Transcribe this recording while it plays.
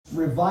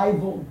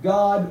revival.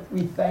 God,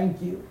 we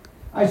thank you.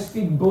 I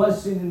speak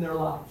blessing in their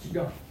lives,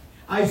 God.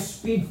 I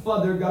speak,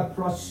 Father God,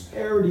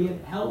 prosperity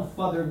and health,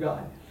 Father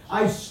God.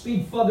 I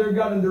speak, Father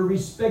God, in their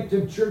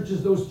respective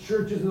churches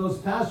and those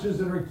pastors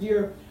that are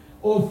here,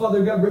 oh,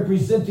 Father God,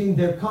 representing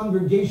their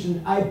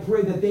congregation. I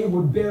pray that they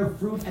would bear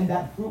fruit and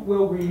that fruit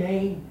will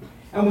remain.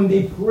 And when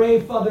they pray,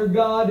 Father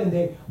God, and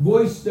they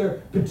voice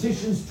their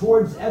petitions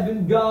towards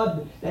heaven,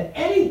 God, that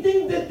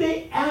anything that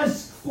they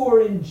ask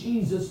for in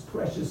Jesus'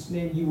 precious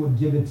name, you will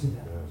give it to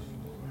them.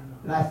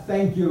 And I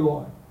thank you,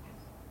 Lord,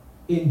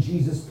 in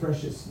Jesus'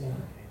 precious name.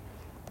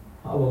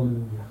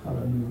 Hallelujah,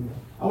 hallelujah.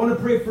 I want to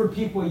pray for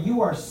people.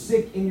 You are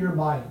sick in your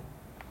body.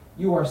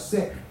 You are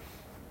sick.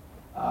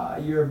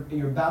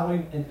 You're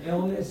battling an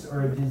illness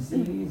or a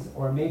disease,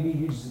 or maybe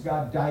you just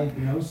got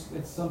diagnosed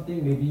with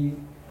something. Maybe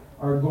you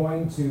are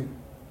going to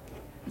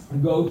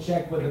go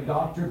check with a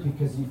doctor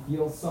because you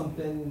feel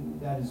something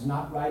that is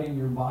not right in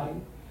your body.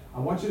 I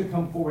want you to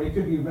come forward. It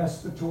could be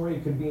respiratory.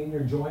 It could be in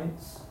your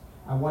joints.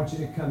 I want you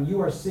to come. You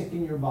are sick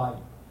in your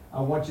body. I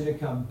want you to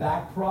come.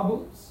 Back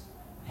problems,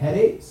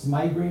 headaches,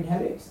 migraine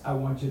headaches. I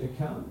want you to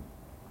come.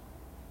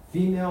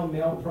 Female,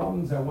 male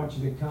problems. I want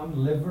you to come.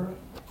 Liver.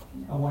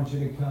 I want you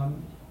to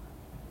come.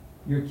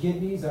 Your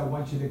kidneys. I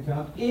want you to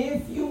come.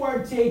 If you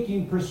are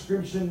taking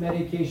prescription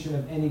medication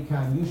of any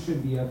kind, you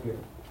should be up here.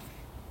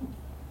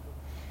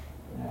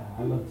 Yeah,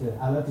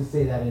 I love to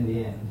say that in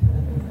the end.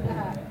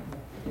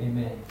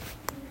 Amen.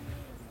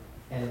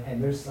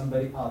 And there's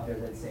somebody out there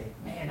that say,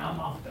 man, I'm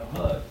off the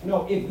hook.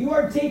 No, if you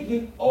are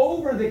taking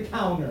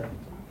over-the-counter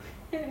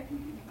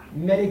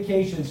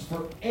medications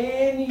for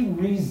any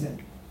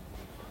reason,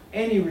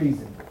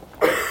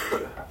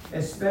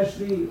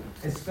 especially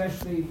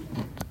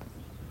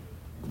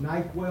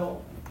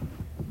NyQuil,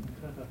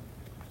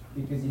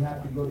 because you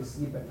have to go to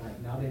sleep at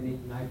night. Now they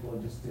make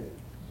NyQuil just to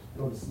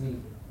go to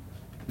sleep.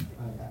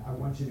 I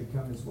want you to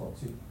come as well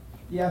too.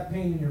 You have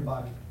pain in your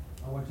body.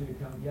 I want you to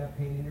come. You have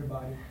pain in your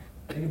body.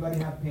 Anybody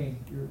have pain?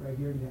 You're right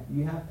here.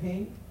 You have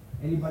pain?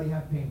 Anybody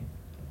have pain?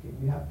 Okay,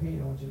 you have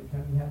pain. I want you to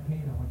come. You have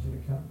pain. I want you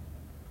to come.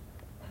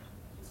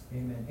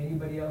 Amen.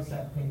 Anybody else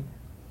have pain?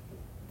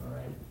 All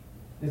right.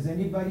 Does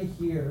anybody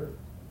here,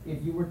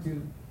 if you were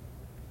to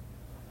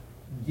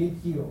get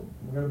healed,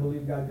 we're going to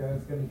believe God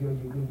is going to heal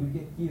you. When you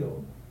get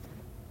healed,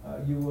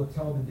 you will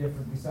tell the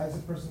difference. Besides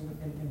the person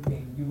in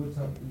pain, you can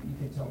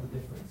tell the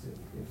difference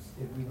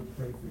if we would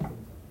pray for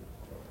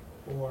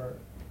you. Or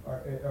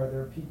are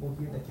there people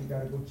here that you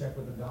got to go check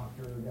with a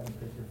doctor, or you got to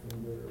prick your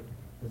finger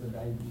because of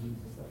diabetes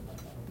and stuff like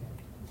that? Okay.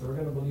 So we're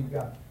going to believe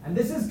God. And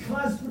this is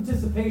class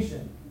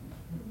participation,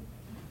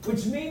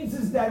 which means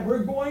is that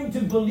we're going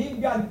to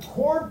believe God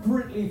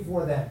corporately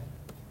for them.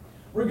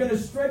 We're going to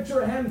stretch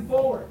our hand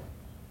forward.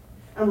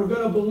 And we're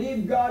going to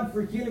believe God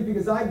for healing,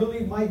 because I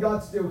believe my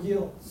God still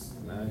heals.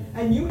 Amen.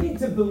 And you need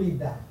to believe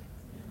that.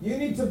 You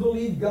need to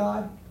believe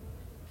God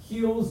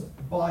heals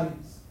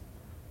bodies.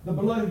 The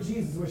blood of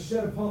Jesus was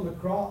shed upon the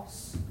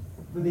cross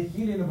for the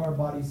healing of our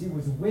bodies. He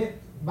was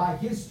whipped. By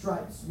His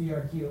stripes we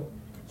are healed.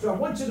 So I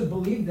want you to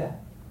believe that.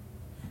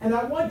 And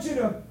I want you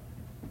to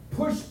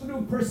push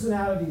through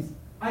personalities.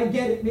 I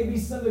get it. Maybe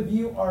some of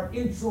you are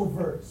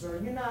introverts, or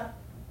you're not,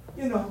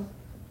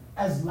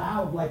 as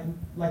loud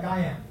like I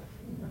am.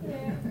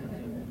 Yeah.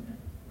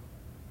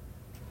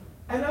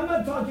 And I'm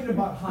not talking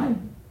about height.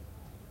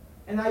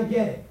 And I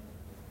get it.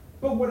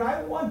 But what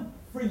I want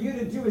for you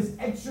to do is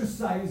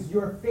exercise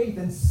your faith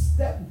and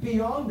step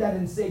beyond that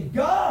and say,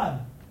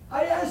 God,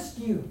 I ask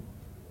you.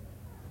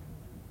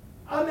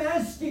 I'm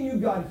asking you,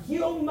 God,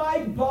 heal my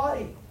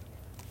body.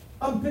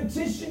 I'm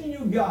petitioning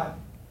you, God.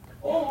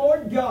 Oh,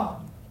 Lord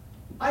God,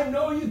 I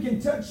know you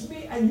can touch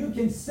me and you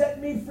can set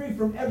me free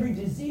from every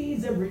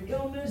disease, every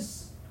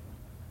illness,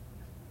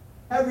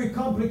 every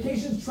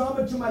complications,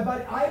 trauma to my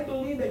body. I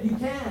believe that you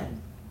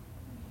can.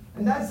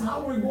 And that's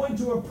how we're going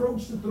to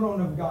approach the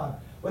throne of God.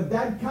 With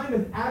that kind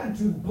of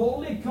attitude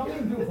boldly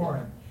coming before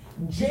Him.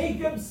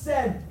 Jacob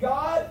said,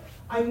 God,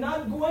 I'm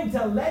not going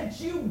to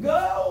let you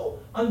go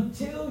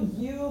until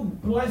you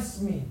bless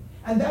me.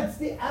 And that's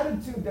the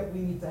attitude that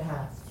we need to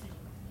have.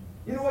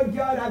 You know what,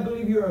 God, I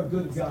believe you're a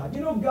good God. You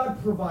know God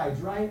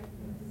provides, right?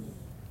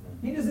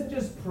 He doesn't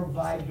just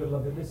provide,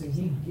 beloved. Listen,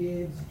 He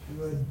gives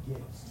good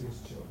gifts to His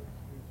children.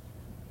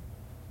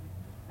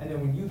 And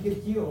then when you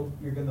get healed,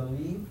 you're going to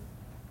leave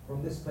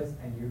from this place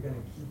and you're going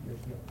to keep your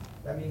healing.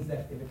 That means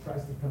that if it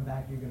tries to come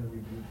back, you're going to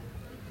rebuke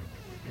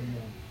it.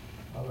 Amen.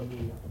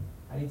 Hallelujah.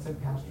 I need some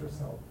pastor's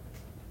help.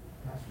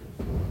 Pastors.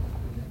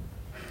 Amen.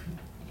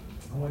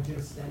 I want you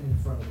to stand in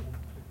front of me.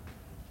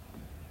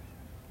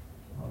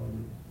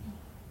 Hallelujah.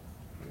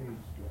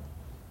 Praise God.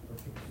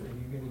 Okay, so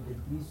you're going to get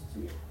these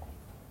two.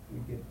 You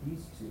get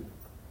these two.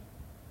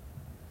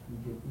 You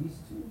get these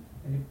two.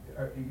 And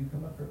if you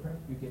come up for prayer,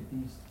 you get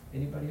these.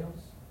 Anybody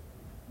else?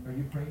 Are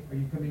you praying? Are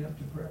you coming up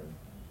to prayer?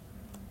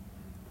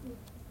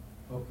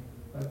 Okay.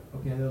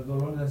 Okay, the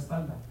dolor de la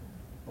espalda.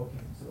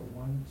 Okay, so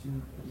 1,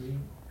 2, 3,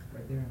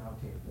 right there, and I'll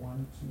take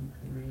 1, 2,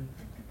 3,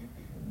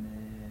 and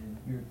then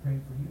you're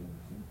praying for you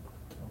too.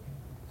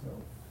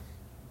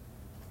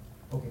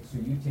 Okay, so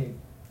you take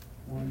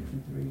 1,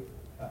 2, 3.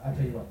 I'll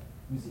tell you what.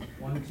 Let me see.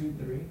 1, 2,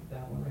 3.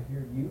 That one right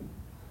here. You.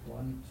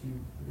 1, 2,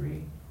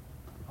 3.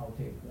 I'll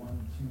take 1,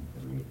 2,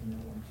 3, and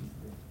then 1, 2,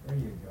 3. There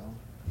you go.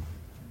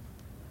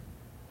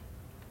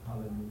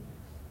 Hallelujah.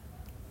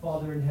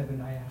 Father in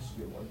heaven, I ask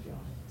you, Lord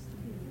God,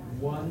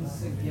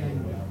 once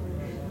again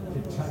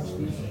to touch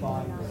these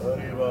bodies.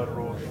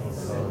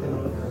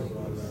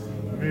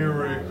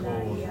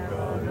 Miracles,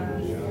 God.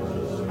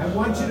 I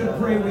want you to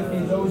pray with me,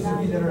 those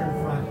of you that are in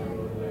front.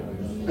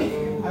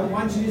 I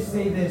want you to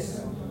say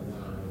this.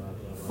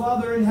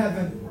 Father in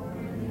heaven,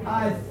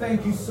 I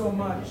thank you so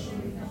much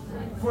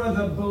for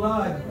the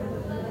blood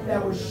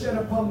that was shed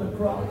upon the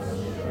cross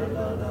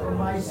for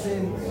my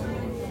sins,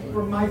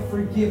 for my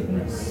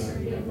forgiveness.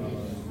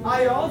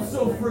 I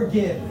also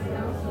forgive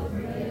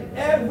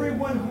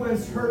everyone who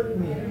has hurt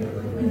me,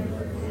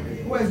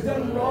 who has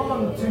done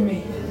wrong to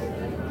me,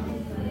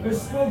 who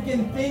has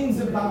spoken things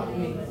about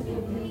me.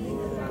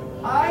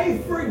 I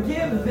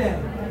forgive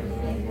them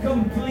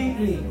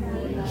completely,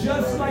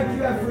 just like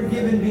you have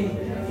forgiven me.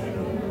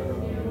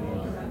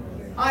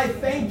 I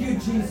thank you,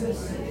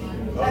 Jesus,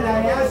 and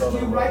I ask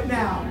you right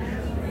now,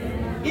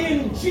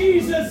 in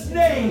Jesus'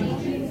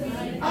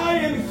 name, I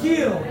am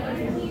healed.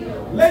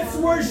 Let's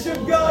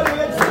worship God and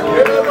let's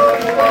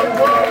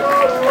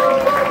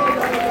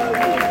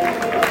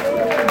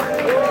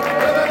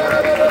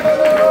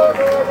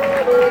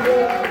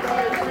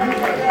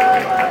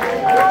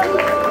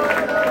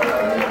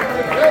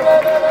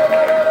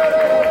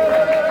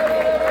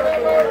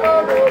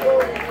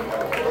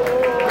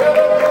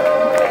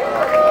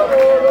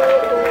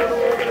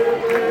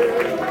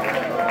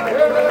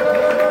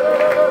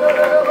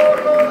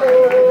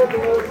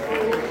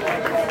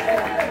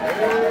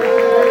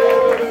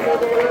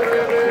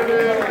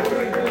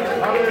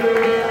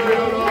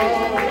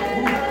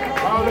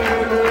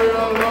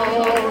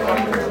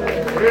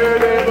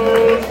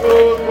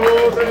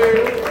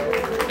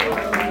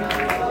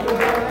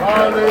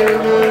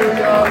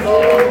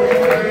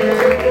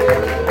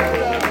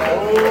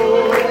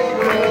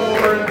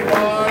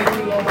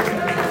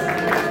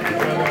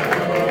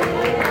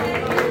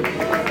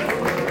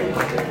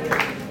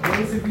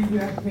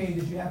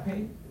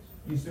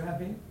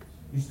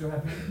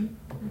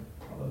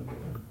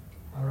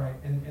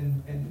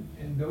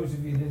those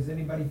of you, does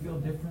anybody feel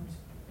different?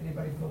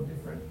 Anybody feel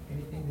different?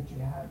 Anything that you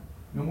have?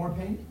 No more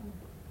pain?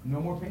 No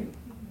more pain?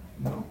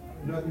 No.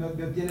 No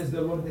tienes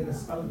dolor de la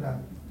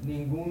espalda.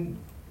 Ningún.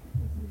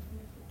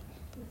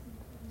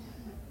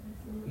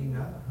 Y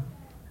nada.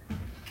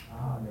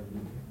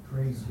 Hallelujah.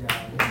 Praise God.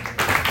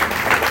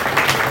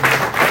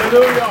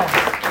 Hallelujah.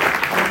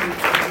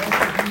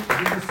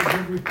 Give us a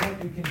good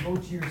report. You can go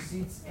to your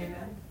seats.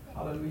 Amen.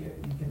 Hallelujah.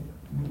 You can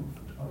move.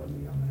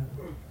 Hallelujah. I'm going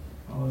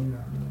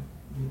to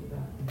do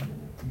that.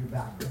 Your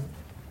back.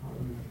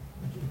 Hallelujah.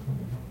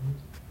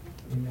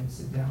 Amen.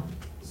 Sit down.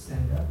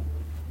 Stand up.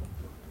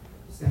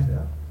 Stand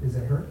up. Does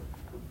it hurt?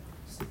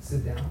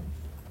 Sit down.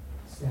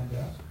 Stand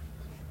up.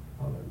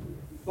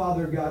 Hallelujah.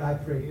 Father God, I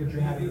pray. Put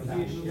your hand in the back.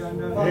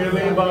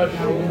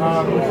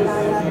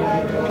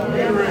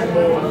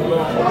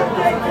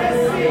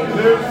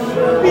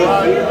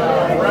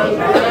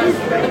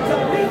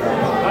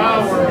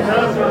 Our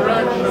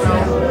resurrection.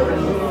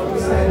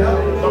 Stand up.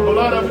 The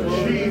blood of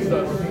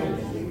Jesus.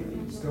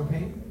 Still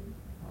pain?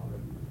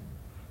 Hallelujah.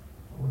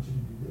 I want you to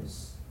do this.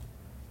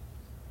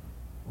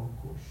 Oh,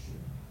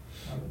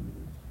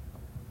 hallelujah.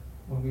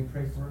 When we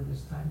pray for her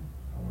this time,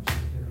 I want you to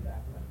hit her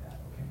back like that,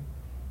 okay?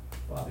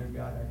 Father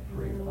God, I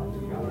pray, Father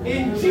God.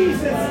 In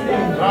Jesus'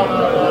 name.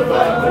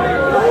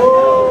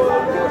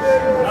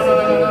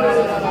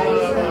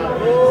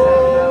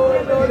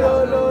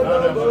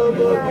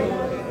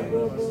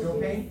 Still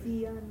pain?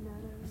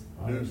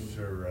 Loose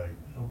her right.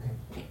 Okay.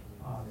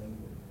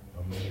 Hallelujah.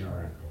 A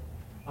miracle.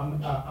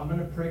 I'm going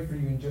to pray for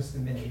you in just a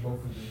minute,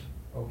 both of you.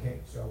 Okay,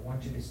 so I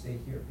want you to stay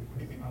here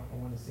because I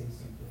want to say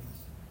some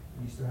things.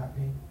 You still have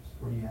pain?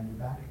 Where you have your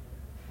back?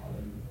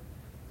 Hallelujah.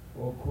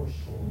 Oh, push.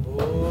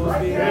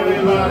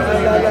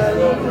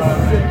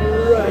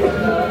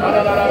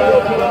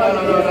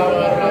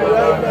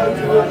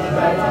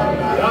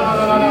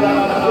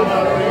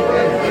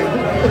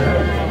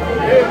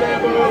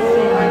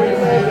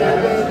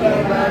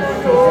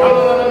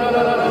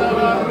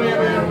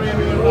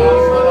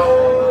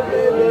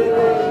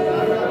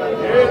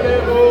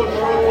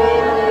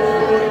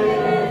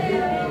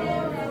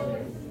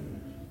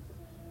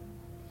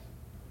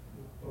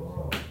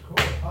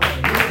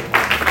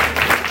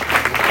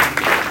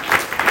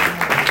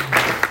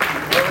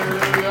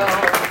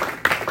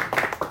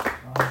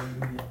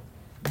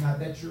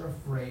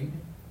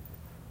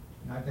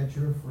 Not that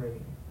you're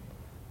afraid,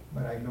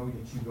 but I know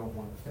that you don't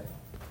want to fail.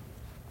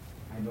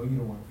 I know you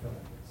don't want to fail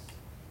like this.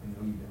 I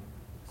know you don't.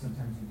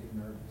 Sometimes you get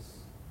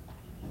nervous.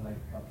 Like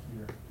up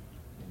here,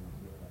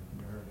 you're like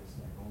nervous,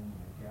 like, oh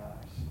my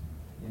gosh,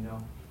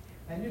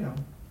 And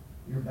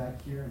you're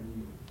back here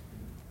and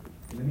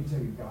let me tell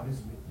you, God is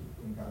with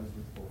you and God is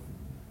with both of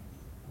you.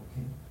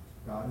 Okay?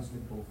 God is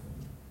with both of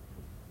you.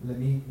 Let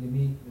me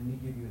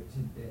give you a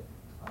tidbit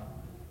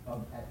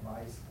of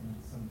advice and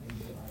some things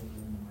that I do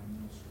in my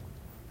ministry.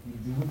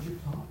 do what you're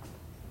taught,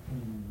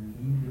 and you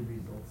leave the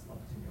results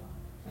up to God.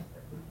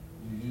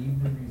 Leave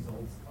the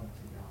results up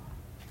to God.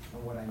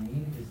 And what I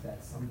mean is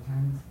that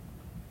sometimes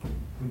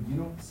when you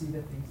don't see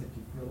the things that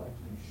you feel like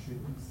you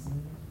should be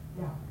seeing,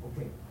 yeah,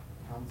 okay,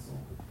 counsel,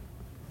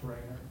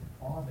 prayer,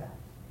 all that.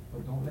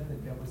 But don't let the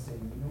devil say,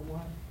 you know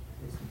what?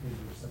 It's because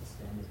you're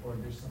substandard, or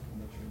there's something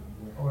that you're not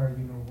doing, or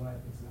you know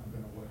what? It's not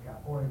going to work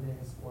out, or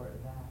this, or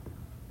that.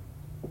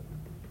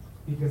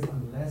 Because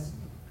unless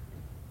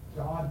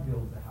God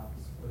builds the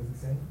house, what does it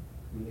say?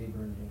 We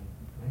labor in vain,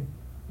 right?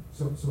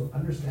 So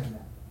understand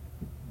that.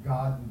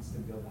 God needs to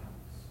build a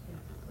house,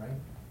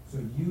 right? So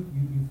you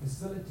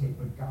facilitate,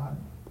 but God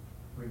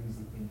brings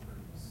the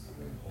increase.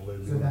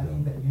 Hallelujah. So that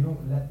means that you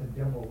don't let the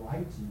devil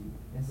lie to you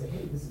and say,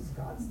 hey, this is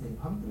God's thing.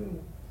 I'm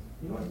doing,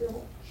 you know what,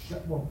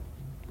 devil?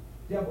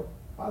 Devil,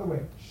 by the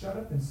way, shut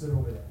up and sit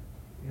over there.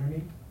 You know what I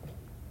mean?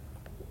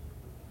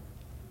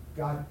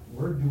 God,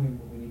 we're doing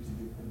what we need to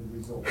do, and the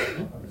result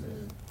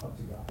up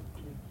to God.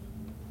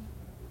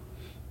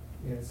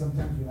 You know,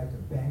 sometimes we like to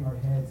bang our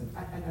heads,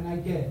 and I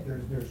get it.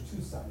 There's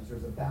two sides.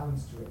 There's a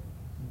balance to it.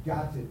 You've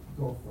got to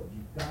go for it.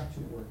 You've got to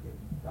work it.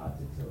 You've got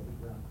to till the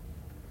ground.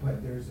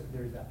 But there's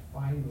that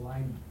fine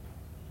line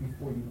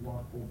before you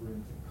walk over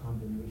into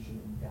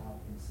condemnation and doubt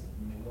and say,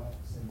 you know what,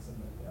 send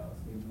somebody else.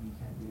 Maybe we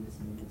can't do this.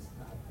 Maybe it's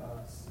not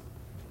us.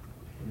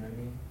 You know what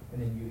I mean? And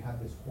then you have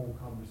this whole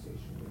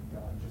conversation with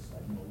God, just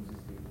like Moses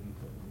did when he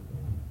told him to go.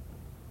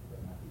 But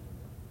not even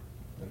that.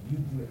 But you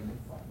do it and you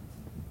fight.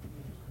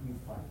 You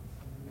fight.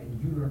 And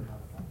you learn how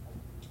to fight.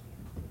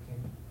 Okay?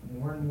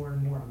 More and more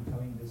and more, I'm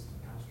telling this to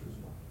pastors'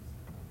 wives.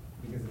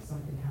 Because if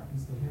something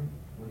happens to him,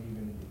 what are you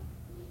going to do?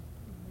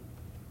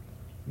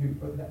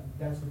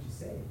 That's what you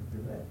say with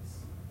your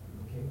lips.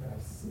 Okay? But I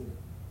see it.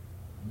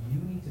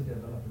 You need to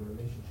develop a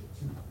relationship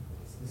too.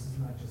 This is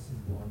not just his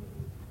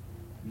belonging.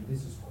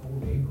 This is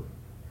co-laboring.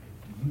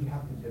 You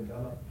have to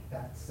develop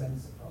that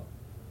sense of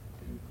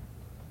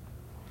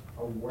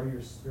a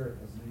warrior spirit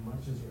as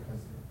much as your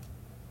husband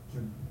to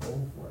go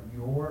for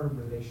your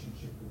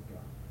relationship with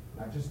God.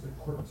 Not just the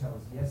court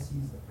tells, yes,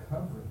 he's the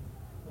covering,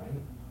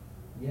 right?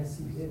 Yes,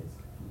 he is.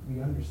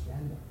 We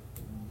understand that.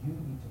 But you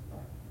need to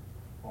fight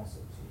also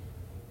too.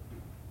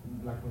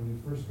 Like when you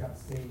first got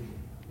saved,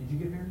 did you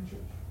get married in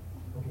church?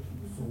 Okay,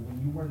 so when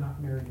you were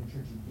not married in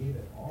church, you gave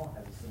it all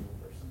as a single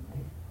person,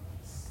 right?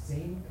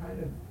 Same kind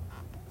of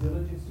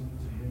diligence you need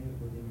to bring it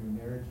within your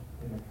marriage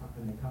in the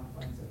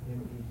confines of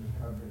him being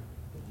recovered,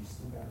 but you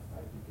still got to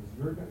fight because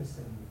you're going to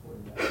stand before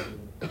God.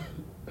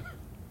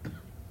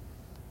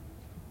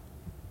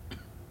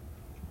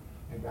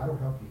 And God will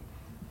help you.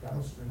 God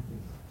will strengthen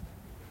you.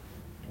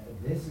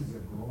 This is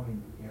a growing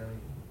area.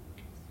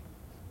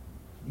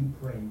 You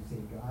pray, you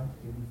say, God,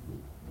 give me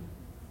fruit.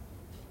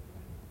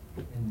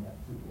 And that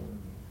fruit will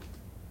remain.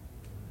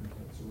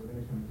 Okay, so we're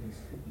going to come to this.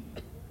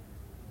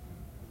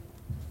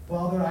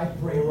 Father, I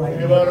pray right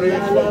now.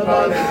 Resurrection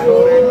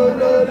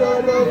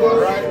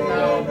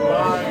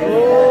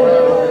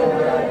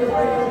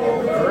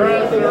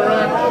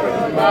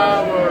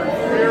power,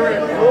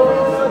 spirit.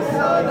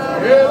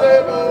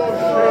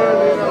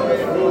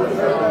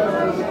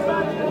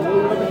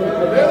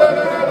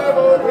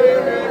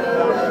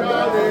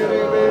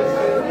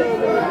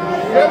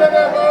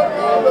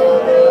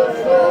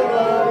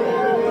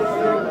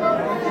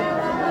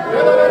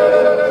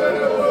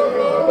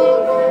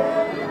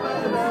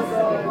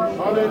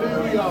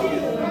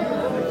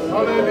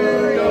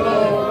 Hallelujah,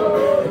 Lord.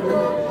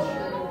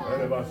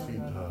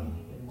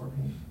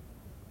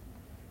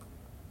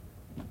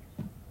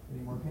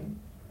 Any more pain?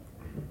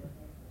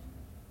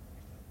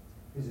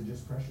 Is it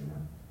just pressure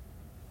now?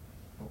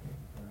 Okay,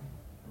 all right.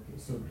 Okay,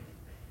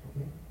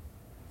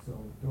 so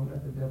don't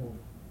let the devil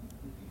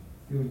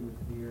fill you with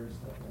fear,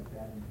 stuff like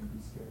that, and be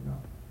scared. No.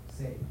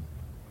 Say,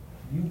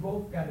 you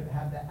both got to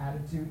have that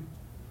attitude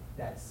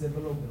that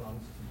Cibolo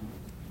belongs to you.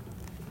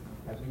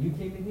 Like when you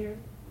came in here,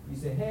 you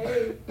say,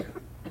 hey,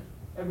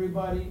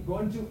 everybody, go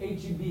into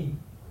HEB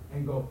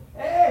and go,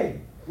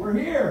 hey, we're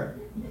here.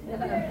 You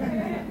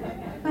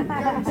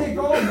got to take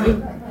over.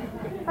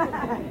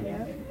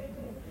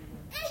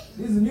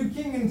 There's a new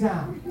king in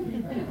town.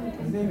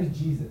 His name is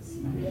Jesus.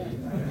 You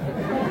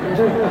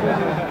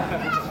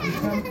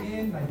come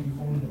in like you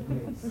own the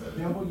place.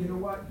 Devil, you know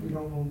what? You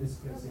don't own this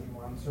place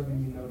anymore. I'm serving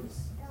you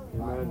notice.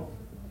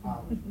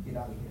 Get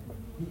out of here.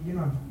 You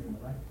know what I'm talking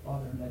about, right?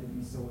 Father, let it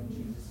be so in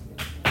Jesus' name.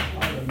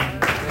 Hallelujah.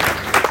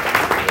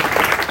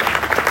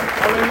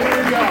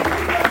 Hallelujah.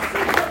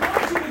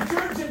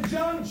 To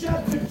John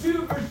chapter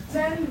 2, verse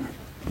 10.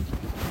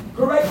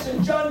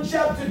 Correction, John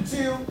chapter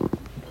 2.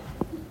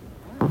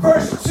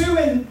 Verse 2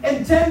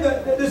 and 10,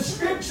 the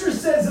scripture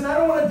says, and I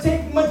don't want to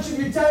take much of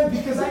your time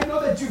because I know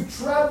that you've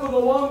traveled a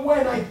long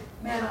way,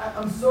 and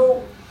I'm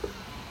so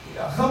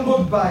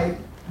humbled by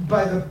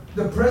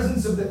the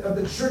presence of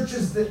the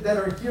churches that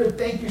are here.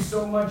 Thank you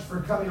so much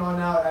for coming on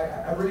out.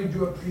 I really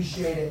do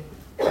appreciate it.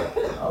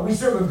 We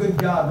serve a good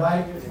God,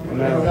 right?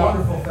 And a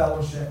wonderful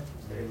fellowship.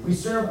 We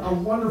serve a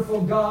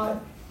wonderful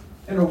God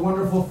and a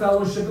wonderful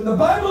fellowship. And the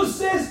Bible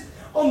says,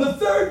 On the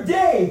third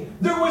day,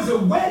 there was a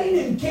wedding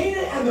in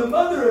Canaan, and the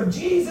mother of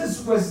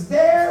Jesus was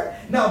there.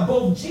 Now,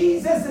 both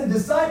Jesus and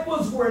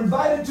disciples were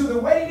invited to the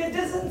wedding. It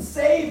doesn't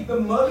say if the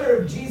mother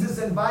of Jesus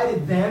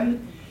invited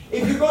them.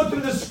 If you go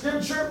through the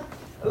scripture,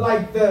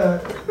 like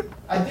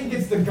I think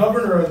it's the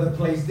governor of the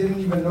place didn't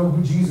even know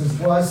who Jesus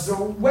was. So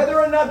whether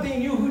or not they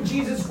knew who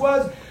Jesus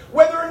was,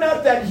 whether or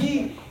not that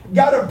he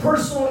got a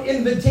personal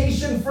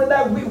invitation for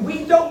that,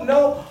 we don't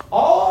know.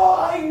 All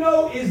I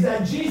know is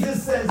that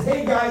Jesus says,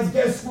 hey guys,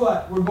 guess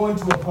what? We're going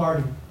to a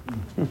party.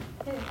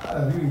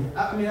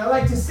 I mean, I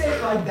like to say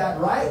it like that,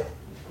 right?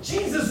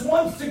 Jesus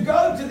wants to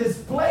go to this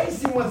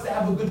place. He wants to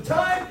have a good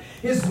time.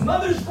 His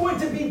mother's going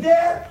to be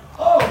there.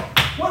 Oh,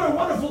 what a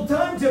wonderful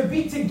time to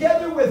be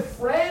together with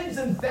friends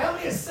and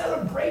family, a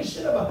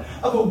celebration of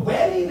a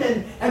wedding,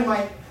 and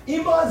my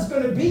Iman's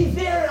going to be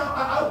there, and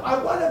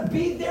I want to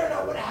be there, and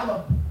I want to have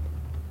a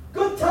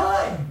good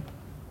time.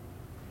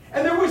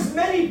 And there was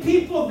many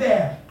people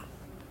there,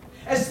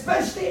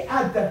 especially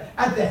at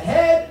the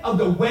head of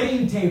the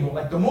wedding table,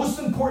 like the most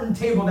important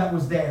table that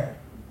was there.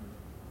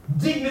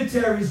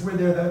 Dignitaries were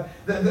there,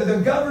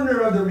 the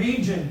governor of the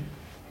region,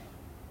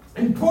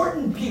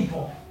 important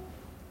people.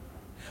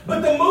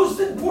 But the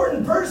most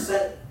important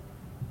person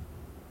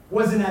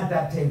wasn't at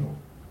that table.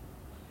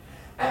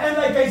 And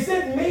like I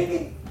said,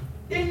 maybe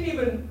didn't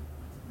even...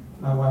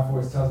 My wife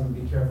always tells me,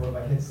 be careful if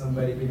I hit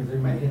somebody because they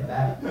might hit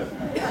that.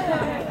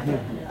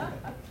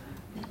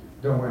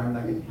 Don't worry, I'm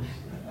not going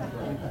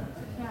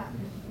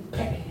to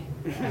hit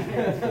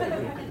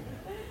you.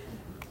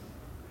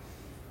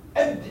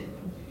 And,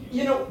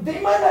 you know, they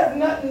might have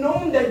not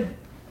known that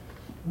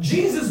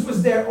Jesus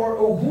was there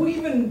or who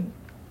even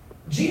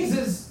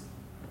Jesus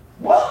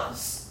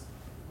was.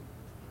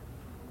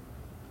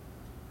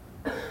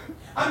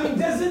 I mean,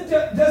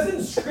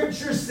 doesn't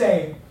Scripture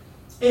say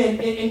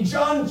in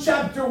John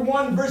chapter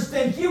 1 verse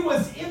 10, he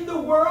was in the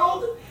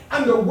world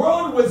and the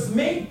world was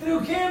made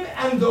through him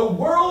and the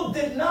world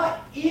did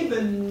not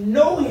even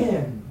know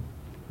him.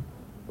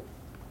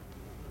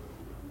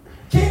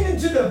 Came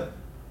into the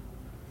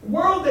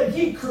world that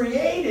he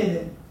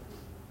created,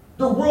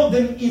 the world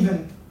didn't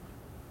even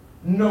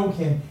know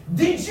him.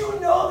 Did you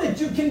know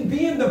that you can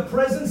be in the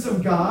presence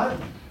of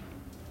God?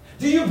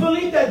 Do you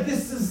believe that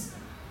this is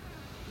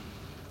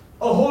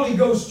a Holy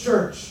Ghost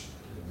church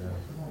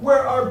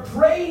where our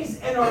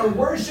praise and our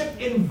worship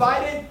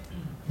invited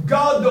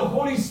God, the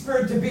Holy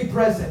Spirit, to be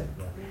present?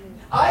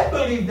 I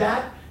believe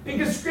that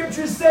because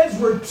Scripture says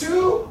where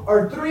 2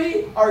 or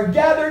 3 are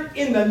gathered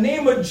in the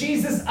name of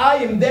Jesus, I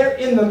am there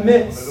in the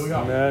midst.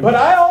 Amen. But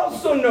I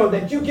also know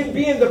that you can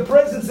be in the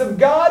presence of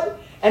God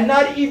and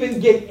not even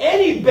get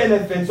any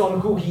benefits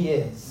on who He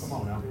is. Come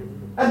on now.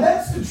 And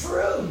that's the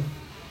truth.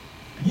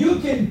 You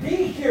can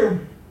be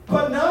here,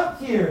 but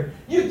not here.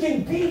 You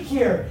can be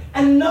here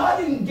and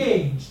not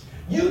engage.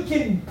 You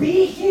can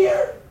be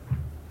here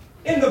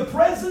in the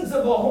presence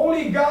of a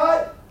holy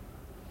God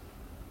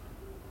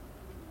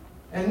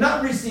and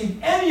not receive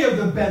any of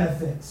the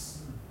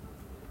benefits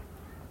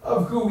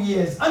of who He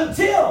is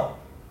until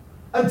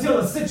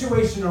a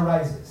situation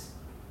arises.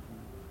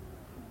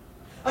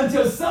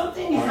 Until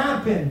something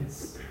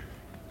happens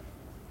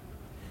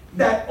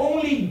that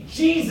only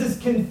Jesus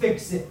can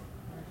fix it.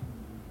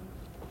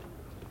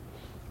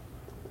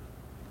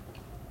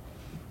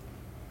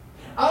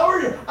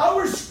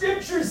 Our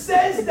Scripture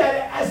says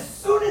that as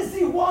soon as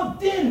He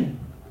walked in,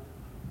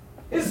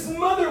 His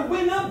mother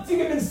went up to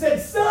Him and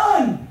said,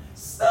 Son,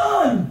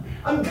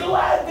 I'm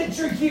glad that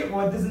you're here.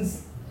 Well, it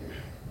doesn't...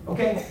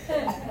 Okay?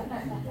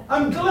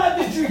 I'm glad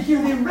that you're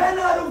here. They ran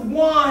out of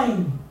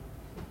wine.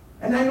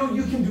 And I know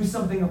you can do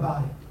something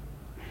about it.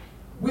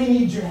 We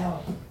need your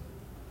help.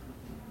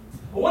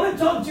 I want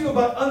to talk to you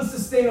about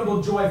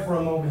unsustainable joy for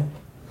a moment.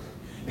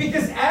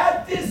 Because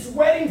at this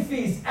wedding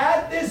feast,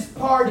 at this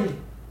party,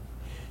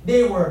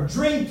 they were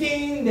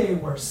drinking, they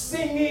were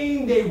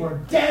singing, they were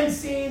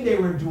dancing, they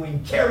were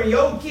doing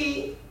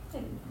karaoke.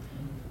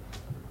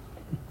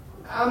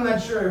 I'm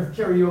not sure if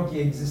karaoke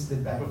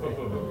existed back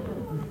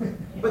then.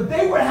 But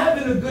they were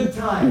having a good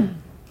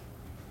time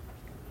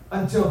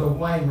until the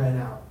wine ran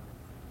out.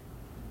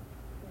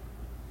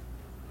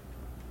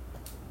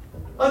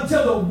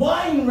 Until the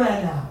wine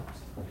ran out.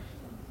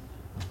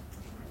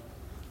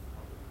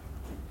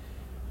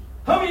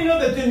 How many know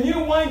that the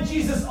new wine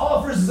Jesus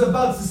offers is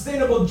about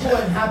sustainable joy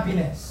and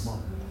happiness?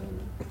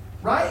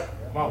 Right?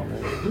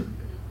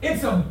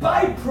 It's a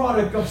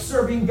byproduct of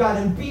serving God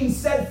and being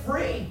set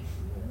free.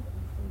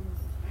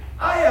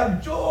 I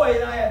have joy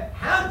and I have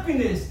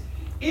happiness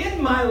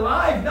in my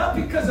life, not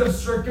because of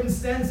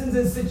circumstances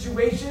and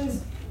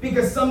situations,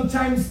 because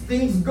sometimes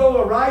things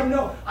go awry.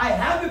 No, I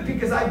have it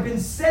because I've been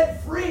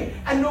set free.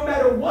 And no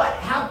matter what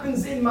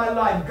happens in my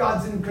life,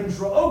 God's in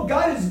control. Oh,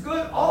 God is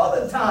good all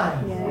the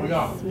time.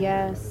 Yes.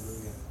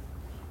 Yes.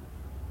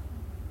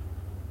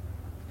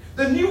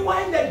 The new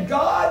wine that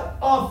God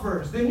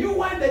offers, the new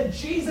wine that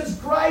Jesus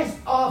Christ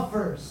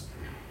offers,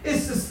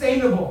 is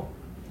sustainable.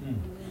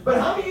 But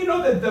how many of you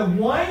know that the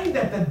wine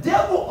that the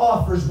devil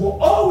offers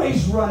will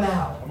always run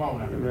out? Come on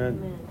now.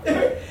 Amen.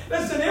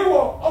 Listen, it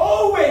will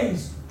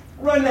always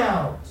run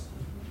out.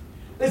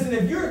 Listen,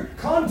 if you're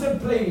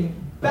contemplating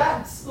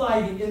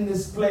backsliding in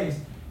this place,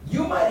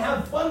 you might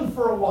have fun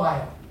for a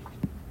while.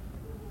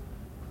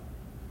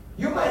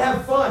 You might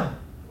have fun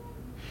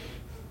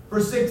for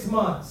 6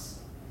 months,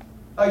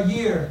 a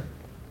year,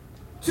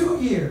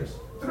 2 years,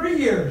 3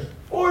 years,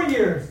 4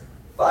 years,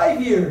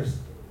 5 years.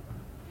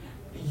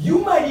 You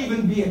might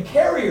even be a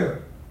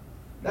carrier.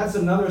 That's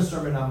another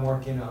sermon I'm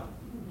working on.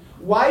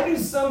 Why do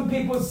some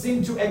people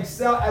seem to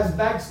excel as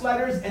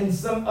backsliders and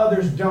some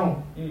others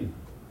don't?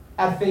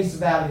 At face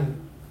value.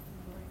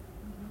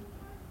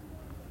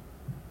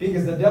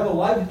 Because the devil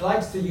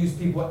likes to use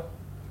people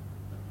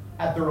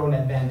at their own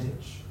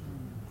advantage.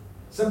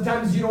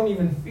 Sometimes you don't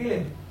even feel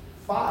it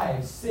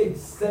 5, 6,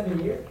 7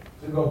 years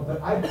ago.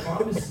 But I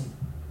promise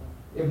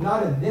you, if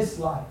not in this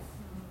life,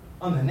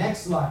 on the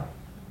next life,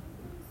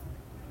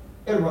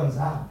 it runs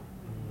out.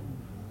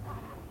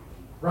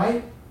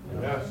 Right?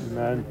 Yes.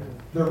 Amen.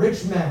 The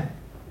rich man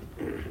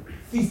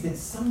feasted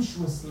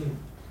sumptuously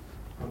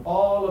on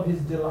all of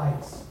his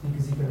delights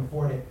because he could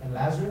afford it. And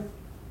Lazarus,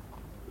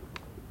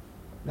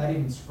 not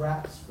even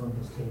scraps from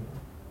his table.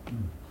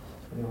 And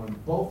then when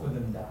both of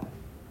them died,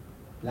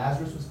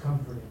 Lazarus was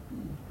comforted,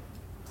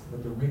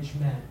 but the rich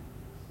man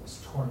was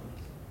tormented.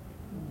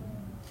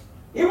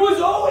 It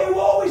will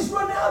always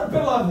run out,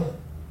 beloved.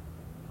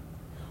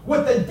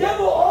 What the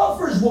devil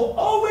offers will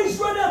always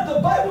run out.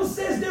 The Bible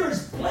says there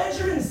is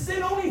pleasure in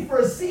sin only for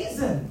a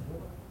season.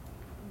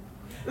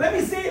 Let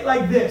me say it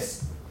like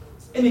this.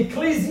 In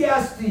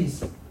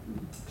Ecclesiastes,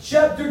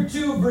 chapter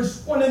 2,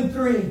 verse 1 and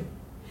 3.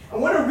 I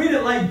want to read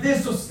it like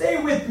this, so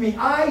stay with me.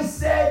 I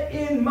said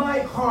in my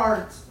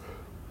heart,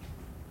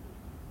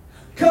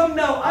 come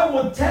now, I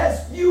will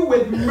test you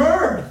with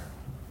mirth.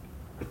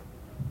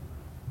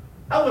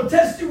 I will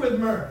test you with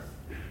mirth.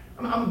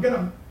 I'm going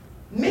to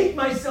make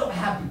myself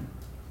happy.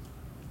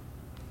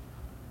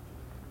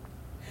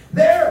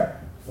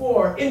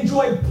 Therefore,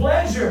 enjoy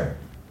pleasure.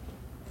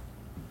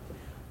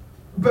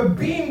 But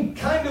being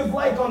kind of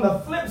like on the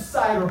flip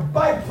side or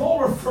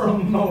bipolar for a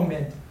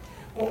moment.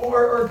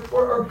 Or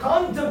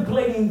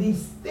contemplating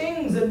these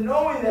things and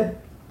knowing that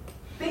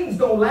things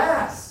don't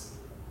last.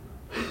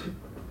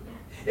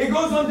 It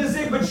goes on to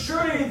say, but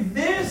surely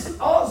this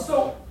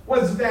also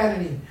was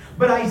vanity.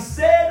 But I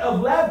said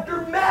of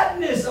laughter,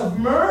 madness, of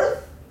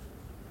mirth.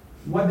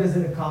 What does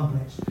it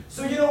accomplish?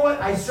 So you know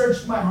what? I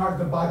searched my heart,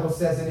 the Bible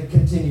says, and it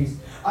continues.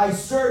 I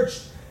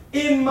searched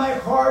in my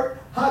heart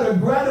how to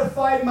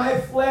gratify my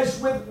flesh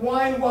with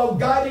wine while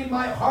guiding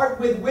my heart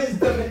with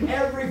wisdom, and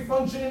every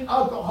functioning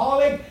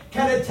alcoholic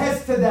can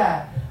attest to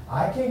that.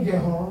 I can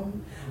get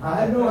home.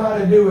 I know how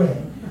to do it.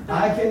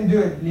 I can do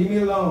it. Leave me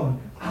alone.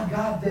 I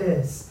got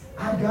this.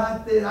 I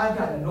got this. I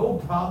got no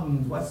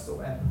problems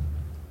whatsoever.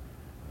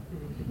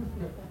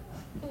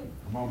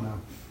 Come on now.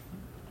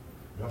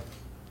 Yep.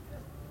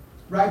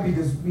 Right?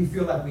 Because we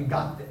feel like we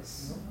got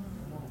this.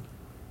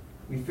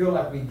 We feel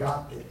like we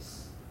got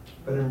this.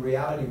 But in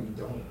reality, we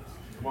don't.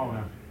 Come on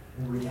now.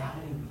 In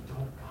reality, we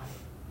don't got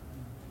it.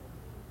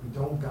 We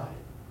don't got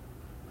it.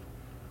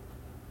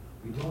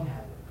 We don't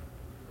have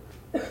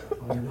it.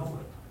 And we know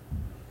it.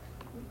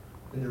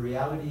 And the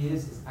reality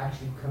is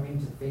actually coming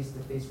to face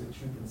with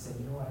truth and saying,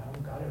 you know what, I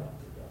don't got it all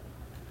together.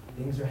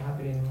 Things are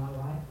happening in my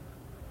life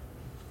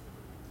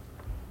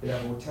that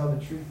I will tell the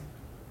truth.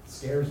 It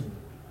scares me.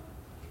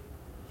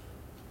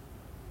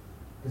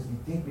 Because we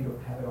think we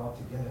don't have it all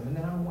together. And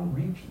then I don't want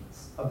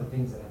repeats of the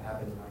things that have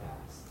happened in my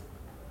past.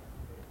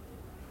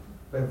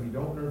 But if we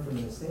don't learn from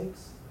the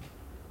mistakes,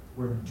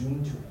 we're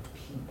doomed to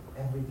repeat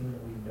everything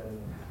that we've done in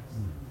the past.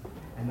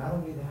 And not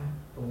only that,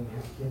 but when we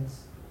have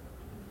kids,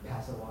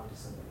 pass it along to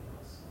somebody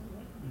else.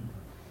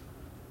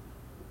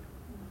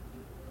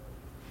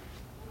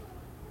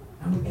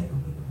 And we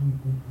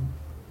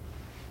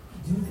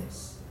do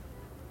this.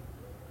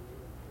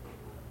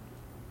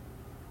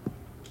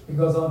 He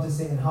goes on to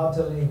say, and how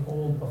to lay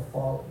hold of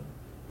folly,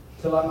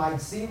 till I might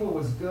see what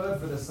was good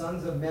for the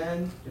sons of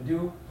men to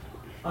do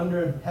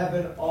under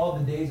heaven all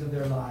the days of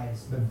their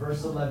lives. But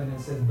verse 11, it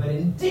says, but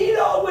indeed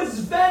all was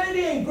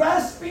vanity and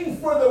grasping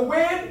for the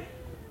wind.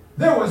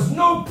 There was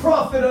no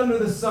profit under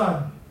the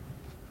sun.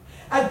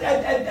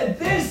 At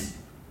this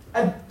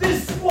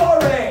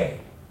soiree,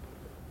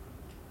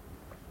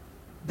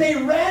 they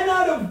ran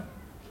out of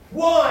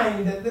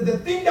wine, the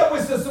thing that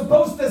was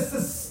supposed to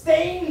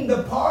sustain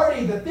the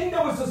party, the thing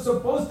that was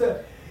supposed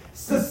to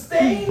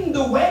sustain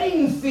the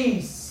wedding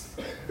feast.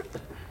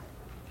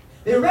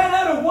 They ran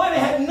out of wine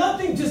and had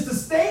nothing to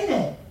sustain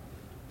it.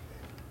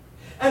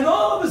 And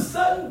all of a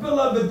sudden,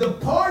 beloved, the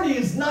party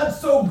is not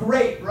so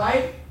great,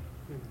 right?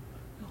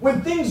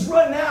 When things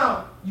run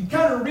out, you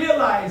kind of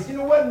realize, you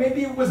know what,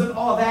 maybe it wasn't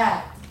all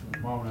that.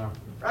 Come on now.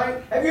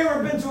 Right? Have you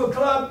ever been to a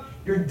club,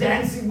 you're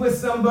dancing with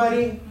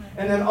somebody,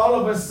 and then all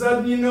of a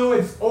sudden, you know,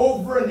 it's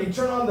over, and they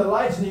turn on the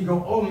lights, and you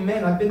go, oh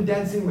man, I've been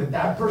dancing with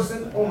that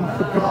person? Oh my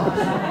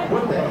gosh,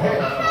 what the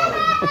heck?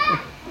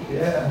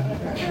 Yeah,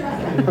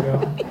 there you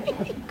go.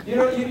 You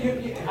know,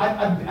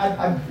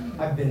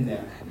 I've been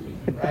there,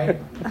 right?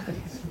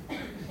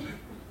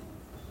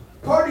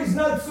 Party's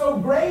not so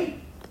great.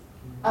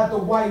 at the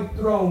white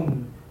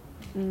throne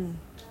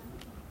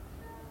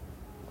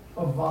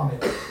of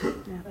vomit.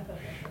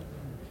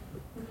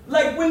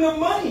 Like when the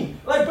money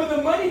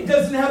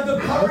doesn't have the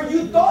power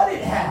you thought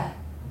it had.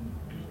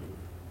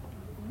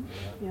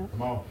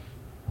 Come on.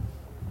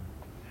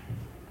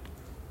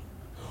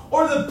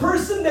 Or the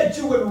person that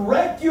you would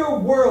wreck your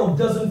world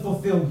doesn't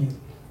fulfill you.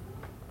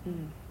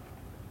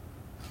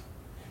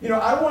 You know,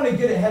 I want to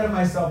get ahead of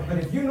myself, but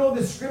if you know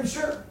the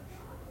scripture,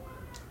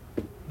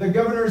 the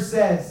governor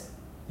says,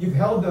 you've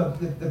held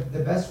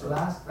the best for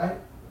last, right?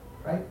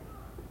 Right?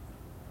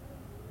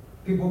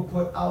 People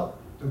put out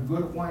the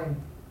good wine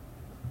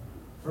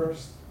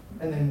first,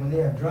 and then when they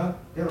have drunk,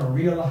 they don't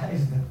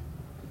realize that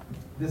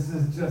this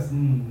is just,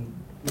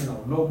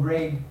 low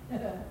grade.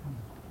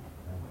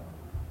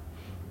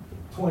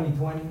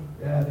 2020.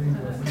 Yeah, there you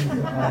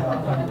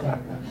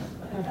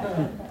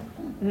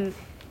go.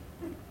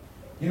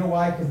 You know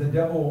why? Because the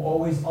devil will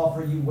always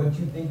offer you what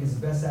you think is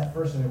best at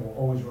first, and it will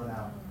always run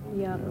out.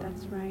 Yeah,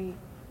 that's right.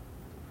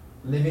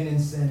 Living in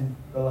sin,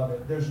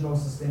 beloved, there's no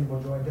sustainable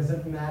joy. It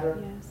doesn't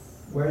matter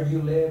where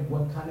you live,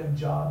 what kind of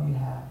job you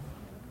have.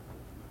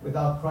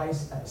 Without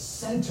Christ at the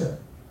center,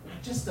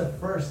 not just the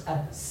first,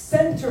 at the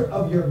center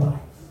of your life.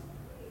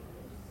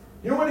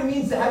 You know what it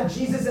means to have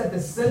Jesus at the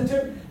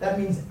center? That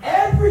means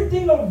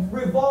everything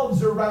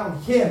revolves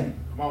around Him.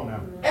 Come on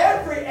now.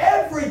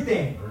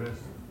 Everything. There it is.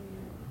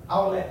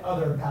 I'll let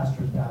other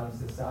pastors balance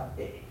this out.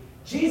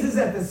 Jesus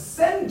at the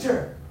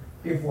center.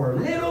 Before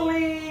Little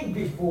League,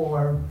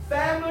 before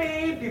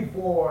family,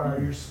 before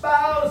your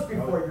spouse,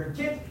 before your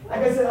kids. Like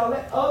I said, I'll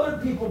let other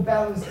people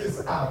balance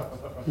this out.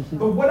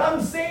 But what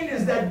I'm saying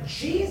is that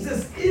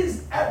Jesus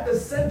is at the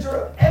center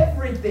of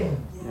everything.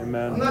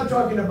 Amen. I'm not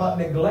talking about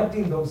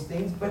neglecting those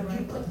things, but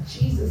you put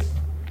Jesus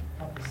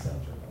at the center.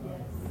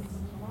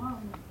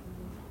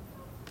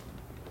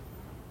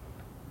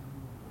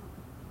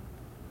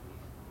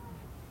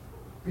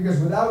 Because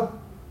without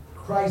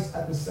Christ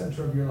at the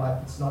center of your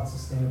life, it's not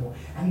sustainable.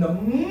 And the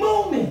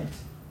moment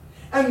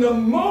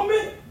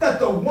that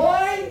the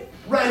wine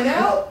ran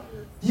out,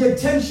 the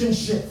attention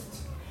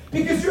shifts.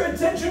 Because your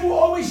attention will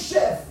always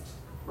shift,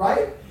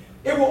 right?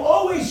 It will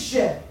always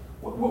shift.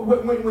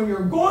 When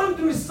you're going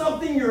through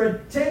something, your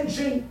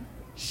attention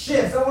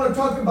shifts. I want to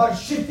talk about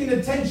shifting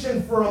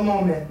attention for a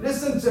moment.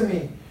 Listen to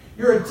me.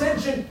 Your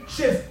attention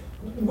shifts.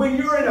 When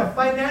you're in a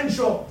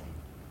financial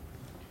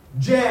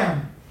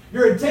jam,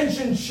 your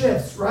attention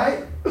shifts,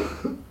 right?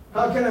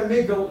 How can I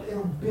make a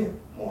little bit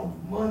more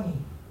money?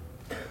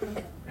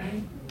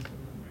 Right?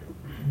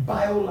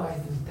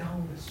 BioLife is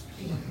down the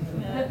street.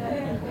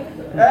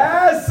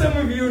 Some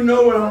of you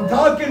know what I'm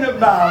talking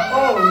about.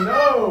 Oh,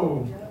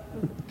 no.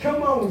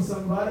 Come on,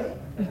 somebody.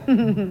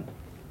 You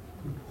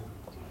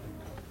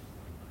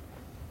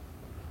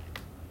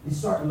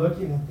start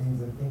looking at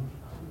things and think,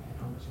 oh, man,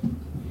 how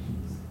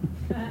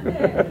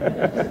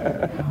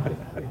much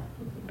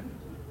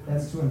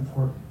that's too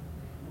important.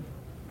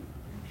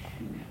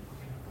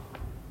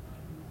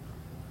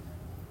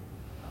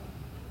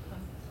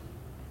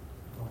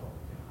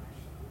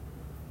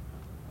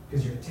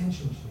 Because your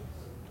attention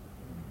shifts,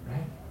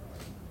 right?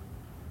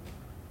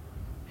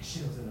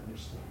 She doesn't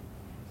understand.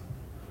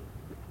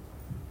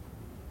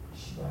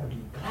 She ought to be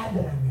glad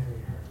that I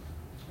married her.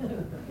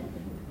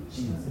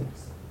 She doesn't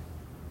understand.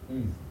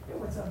 Hey,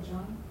 what's up,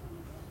 John?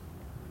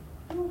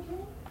 You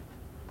okay?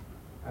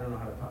 I don't know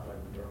how to talk like a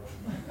girl.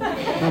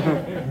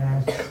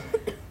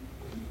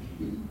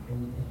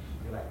 And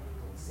you're like,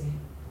 don't say it.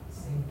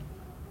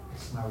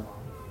 It's my wife.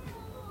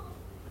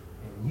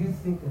 And you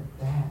think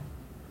that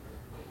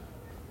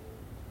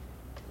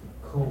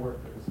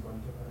co-worker is going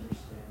to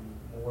understand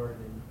more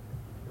than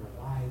your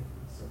wife,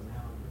 so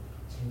now your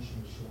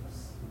attention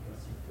shifts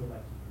because you feel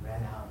like you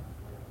ran out.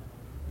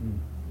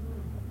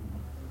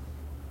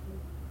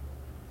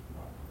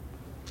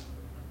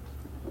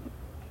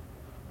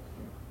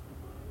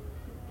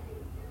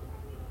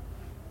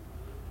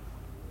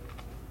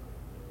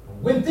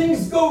 When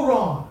things go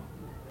wrong,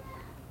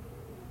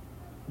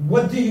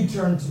 what do you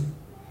turn to?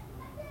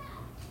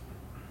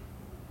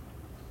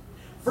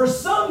 For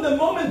some, the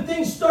moment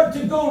things start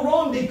to go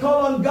wrong, they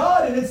call on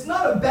God, and it's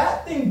not a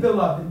bad thing,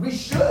 beloved. We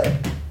should.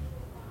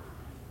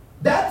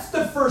 That's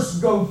the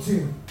first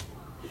go-to.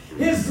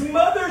 His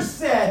mother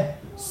said,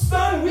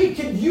 son, we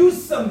could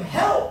use some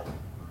help.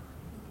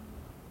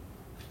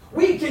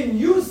 We can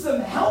use some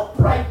help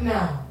right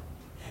now.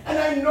 And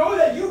I know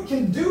that you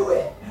can do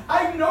it.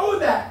 I know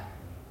that.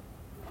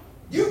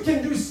 You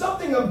can do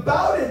something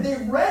about it. They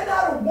ran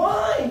out of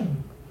wine.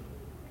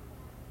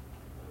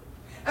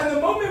 And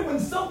the moment when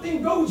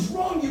something goes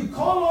wrong, you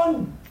call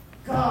on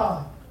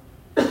God.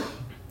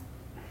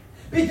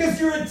 Because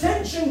your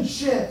attention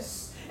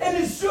shifts. And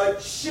it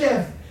should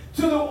shift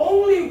to the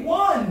only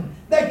one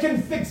that can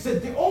fix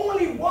it. The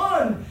only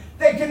one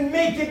that can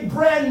make it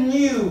brand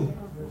new.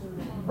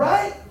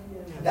 Right?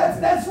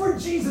 That's where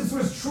Jesus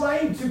was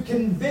trying to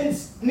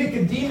convince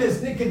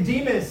Nicodemus.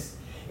 Nicodemus,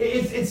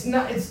 It's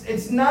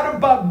not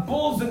about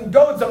bulls and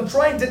goats. I'm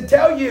trying to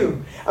tell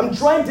you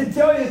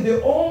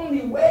the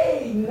only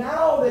way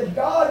now that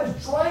God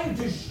is trying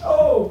to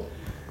show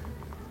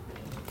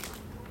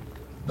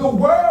the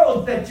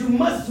world that you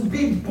must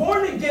be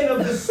born again of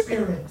the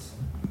Spirit.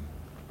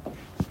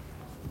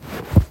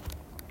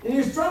 And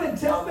he's trying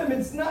to tell them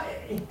it's not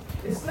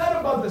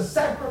about the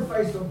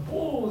sacrifice of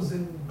bulls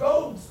and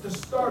goats to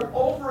start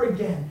over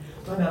again,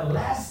 but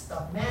unless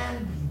the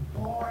man be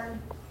born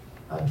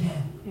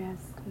again. Yes,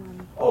 come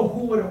on. Oh,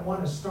 who wouldn't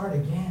want to start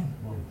again?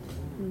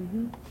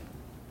 Mm-hmm.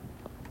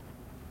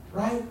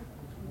 Right?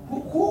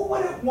 Who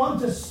wouldn't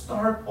want to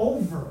start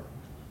over?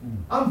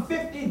 I'm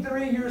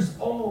 53 years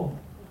old.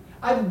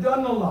 I've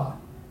done a lot.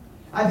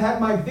 I've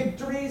had my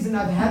victories and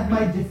I've had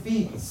my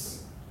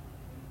defeats.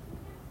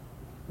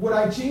 Would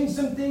I change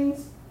some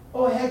things?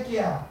 Oh, heck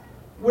yeah.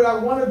 Would I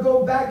want to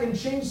go back and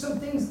change some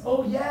things?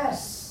 Oh,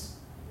 yes.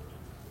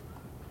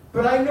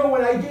 But I know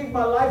when I gave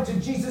my life to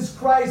Jesus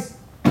Christ,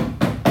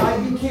 I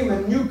became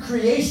a new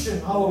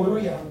creation.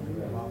 Hallelujah.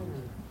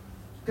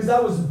 Because I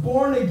was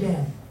born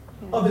again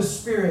of the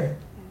Spirit.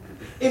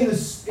 In the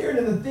Spirit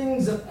and the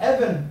things of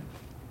heaven,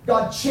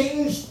 God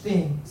changed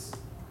things.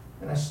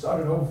 And I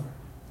started over.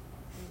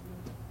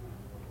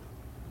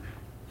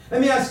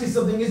 Let me ask you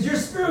something. Is your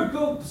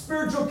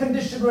spiritual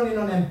condition running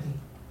on empty?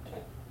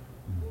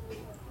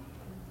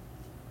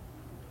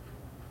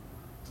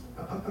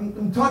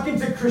 I'm talking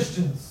to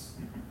Christians.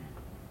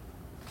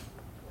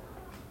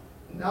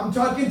 I'm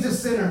talking to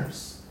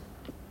sinners.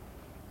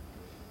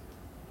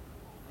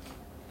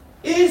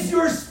 Is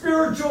your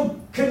spiritual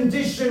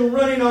condition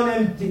running on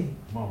empty?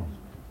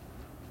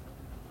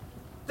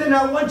 Then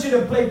I want you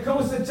to pay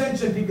close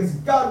attention because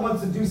God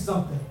wants to do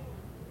something.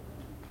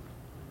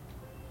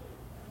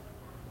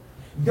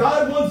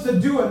 God wants to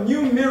do a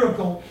new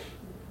miracle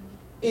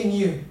in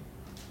you.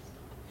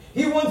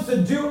 He wants to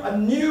do a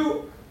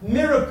new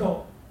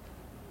miracle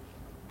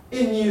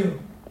in you.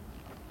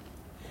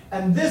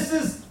 And this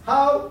is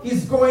how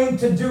He's going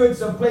to do it,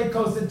 so pay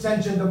close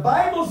attention. The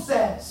Bible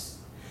says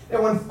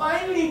that when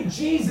finally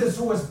Jesus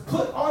was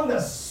put on the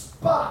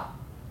spot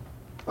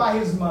by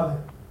His mother.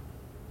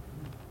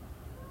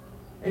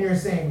 And you're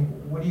saying,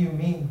 what do you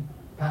mean,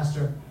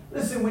 Pastor?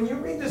 Listen, when you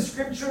read the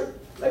scripture,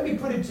 let me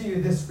put it to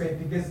you this way,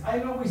 because I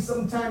know we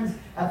sometimes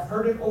have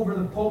heard it over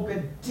the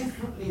pulpit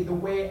differently the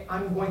way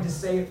I'm going to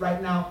say it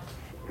right now,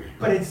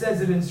 but it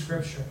says it in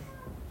scripture.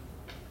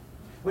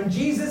 When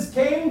Jesus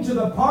came to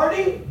the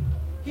party,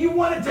 He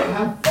wanted to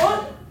have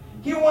fun.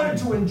 He wanted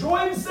to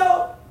enjoy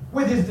Himself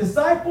with His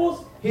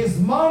disciples. His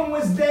mom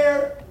was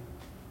there.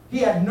 He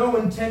had no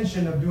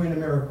intention of doing a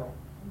miracle.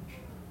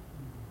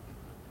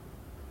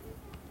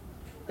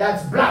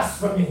 That's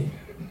blasphemy.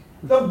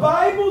 The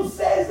Bible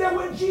says that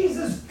when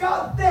Jesus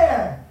got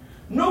there,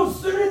 no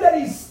sooner that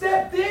He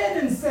stepped in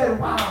and said,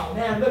 wow,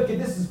 man, look at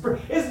this.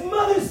 His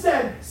mother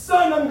said,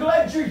 son, I'm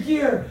glad you're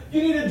here.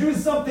 You need to do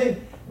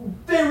something.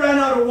 They ran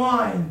out of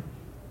wine.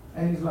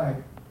 And He's like,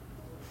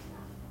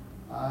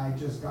 I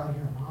just got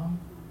here, Mom.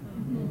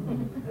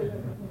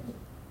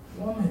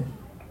 Woman,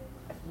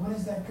 what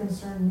does that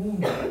concern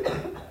me?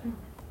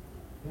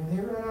 If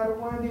they ran out of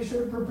wine, they should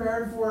have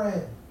prepared for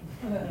it.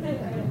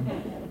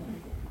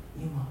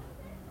 Ima,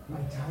 my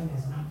time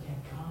has not yet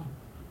come.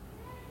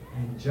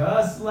 And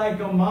just like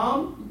a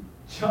mom,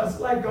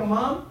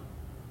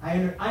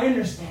 I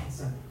understand,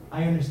 son.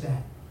 I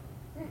understand.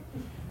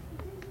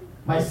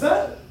 My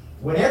son,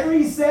 whatever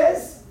he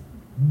says,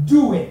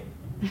 do it.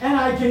 And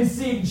I can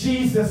see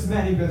Jesus,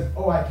 man, he goes,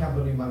 oh, I can't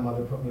believe my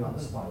mother put me on the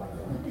spot like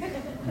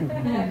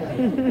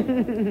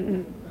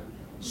that.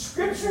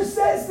 Scripture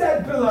says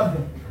that,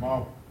 beloved.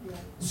 Mom.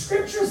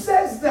 Scripture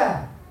says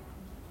that.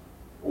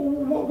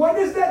 What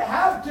does that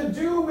have to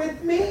do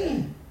with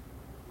me?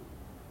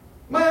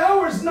 My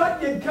hour's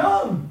not yet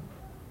come.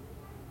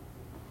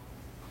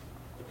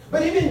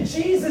 But even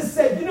Jesus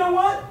said, you know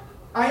what?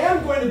 I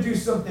am going to do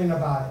something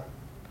about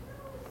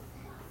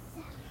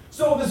it.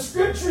 So the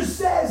scripture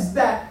says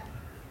that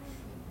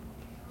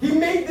He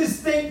made this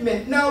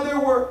statement. Now there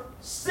were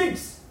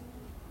 6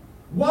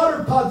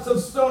 water pots of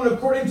stone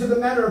according to the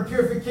manner of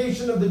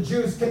purification of the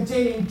Jews,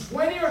 containing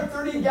 20 or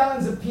 30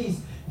 gallons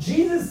apiece.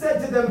 Jesus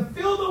said to them,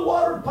 fill the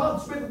water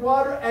pots with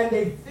water, and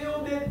they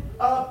filled it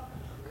up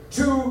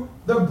to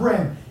the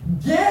brim.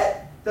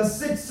 Get the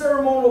 6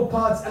 ceremonial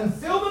pots and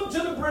fill them to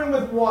the brim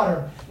with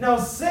water. Now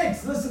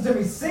 6, listen to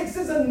me, 6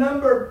 is a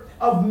number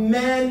of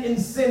man in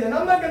sin, and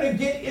I'm not going to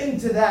get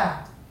into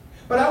that.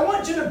 But I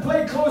want you to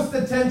pay close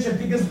attention,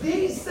 because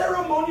these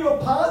ceremonial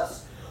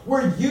pots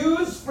were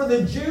used for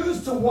the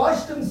Jews to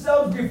wash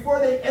themselves before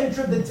they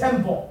entered the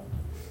temple.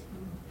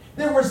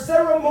 There were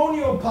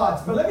ceremonial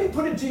pots, but let me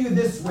put it to you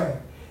this way.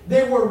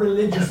 They were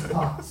religious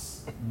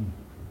pots.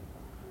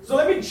 So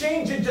let me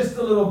change it just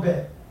a little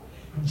bit.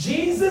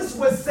 Jesus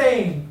was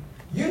saying,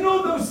 you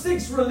know those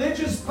 6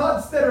 religious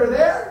pots that are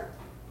there?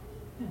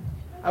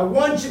 I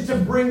want you to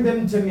bring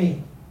them to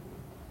me.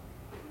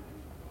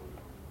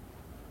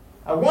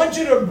 I want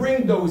you to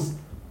bring those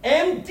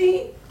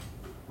empty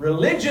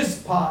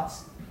religious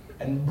pots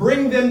and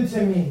bring them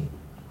to me.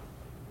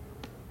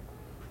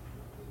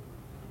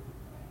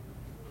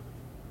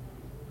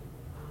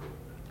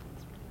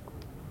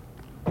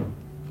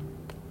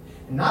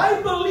 And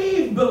I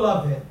believe,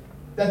 beloved,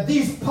 that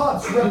these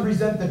pots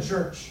represent the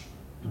church.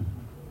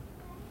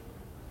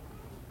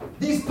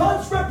 These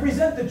pots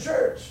represent the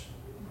church.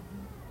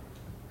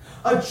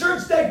 A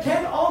church that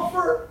can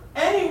offer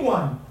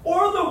anyone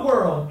or the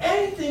world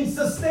anything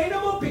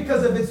sustainable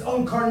because of its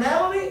own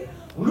carnality,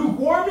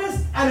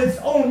 lukewarmness, and its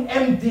own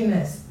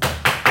emptiness.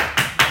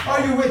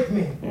 Are you with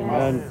me?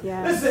 Yes.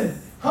 Yes. Listen,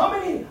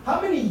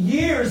 how many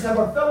years have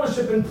our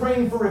fellowship been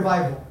praying for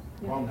revival?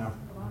 Come on now.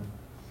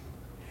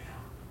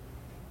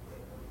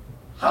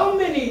 How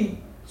many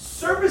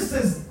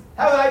services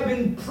have I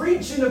been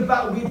preaching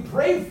about? We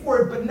pray for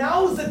it, but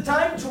now is the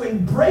time to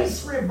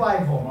embrace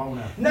revival.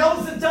 Now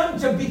is the time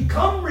to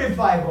become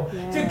revival,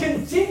 to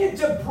continue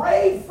to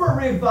pray for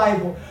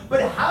revival.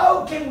 But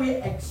how can we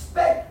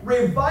expect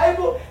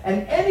revival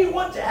and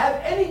anyone to have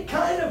any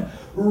kind of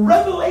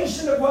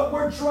revelation of what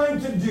we're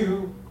trying to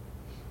do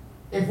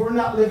if we're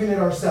not living it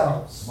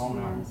ourselves? Come on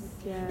now. Yes.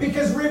 Yes.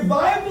 Because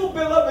revival,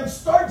 beloved,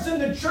 starts in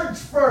the church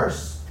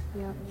first.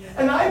 Yep.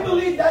 And I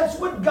believe that's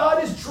what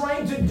God is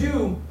trying to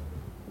do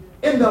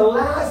in the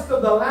last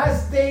of the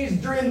last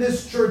days during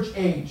this church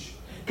age.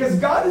 Because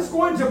God is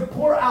going to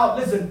pour out,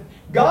 listen,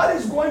 God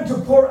is going to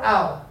pour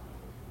out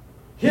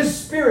His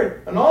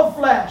Spirit on all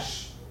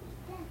flesh.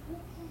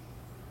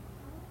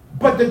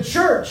 But the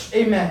church,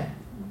 amen,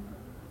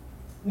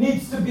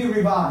 needs to be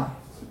revived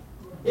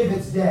if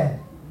it's dead.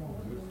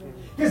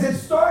 Because it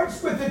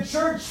starts with the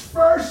church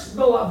first,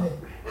 beloved.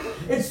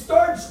 It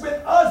starts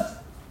with us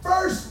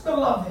first,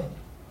 beloved.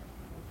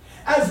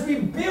 As we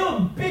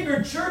build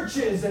bigger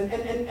churches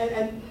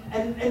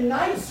and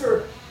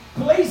nicer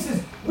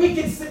places, we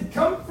can sit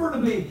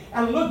comfortably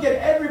and look at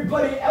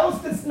everybody else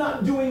that's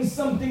not doing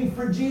something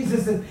for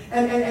Jesus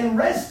and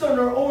rest on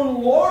our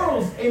own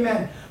laurels.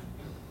 Amen.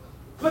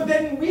 But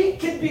then we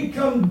can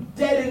become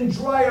dead and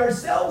dry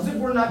ourselves if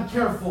we're not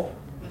careful.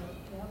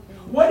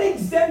 What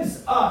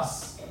exempts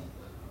us?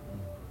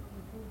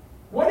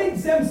 What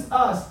exempts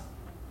us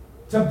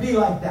to be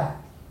like that?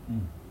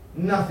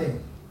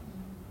 Nothing.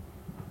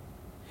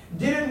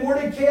 Didn't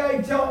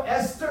Mordecai tell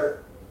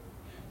Esther,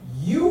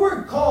 you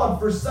were called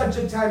for such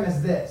a time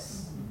as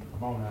this?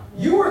 Come on now.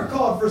 You were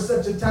called for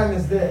such a time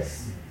as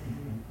this.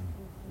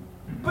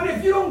 But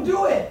if you don't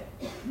do it,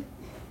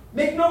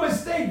 make no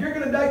mistake, you're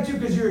going to die too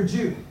because you're a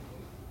Jew.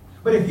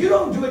 But if you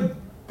don't do it,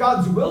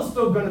 God's will is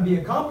still going to be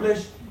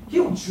accomplished.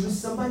 He'll choose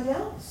somebody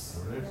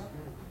else. There it is.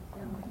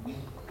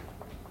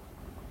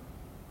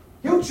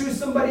 He'll choose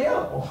somebody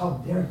else. Oh,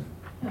 how dare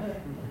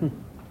you?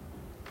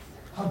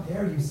 How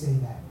dare you say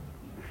that?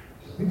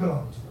 We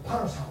belong to the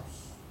Potter's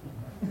house.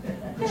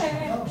 Christian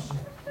fellowship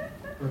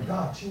where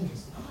God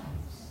changes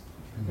lives.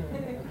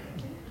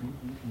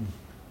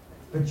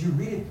 But you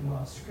read it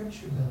throughout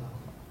Scripture, beloved.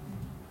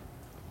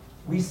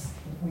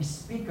 We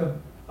speak of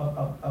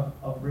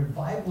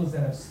revivals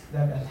that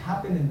have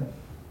happened in the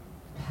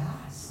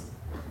past.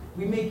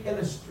 We make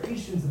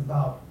illustrations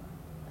about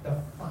the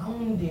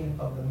founding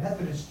of the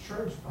Methodist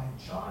Church by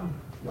John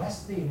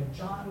Wesley. And if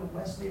John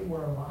Wesley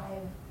were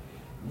alive,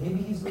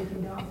 maybe he's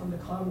looking down from the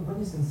cloud of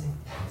witness and saying,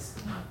 that's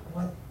not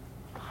what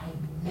I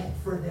meant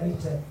for them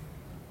to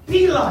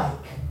be like.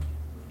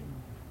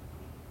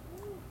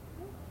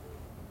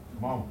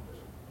 Come on.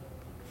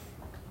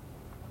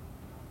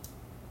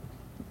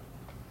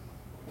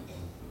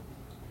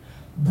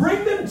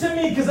 Bring them to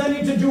me because I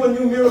need to do a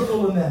new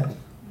miracle in them.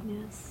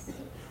 Yes.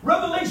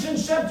 Revelation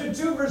chapter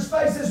 2 verse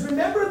 5 says,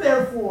 remember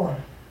therefore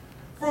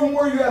from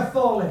where you have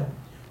fallen.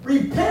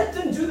 Repent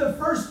and do the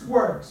first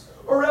works,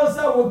 or else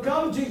I will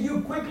come to you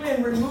quickly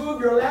and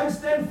remove your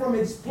lampstand from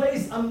its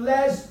place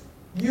unless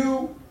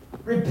you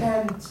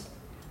repent.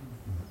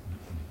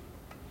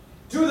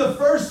 Do the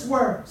first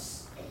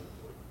works.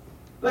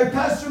 Like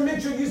Pastor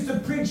Mitchell used to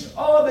preach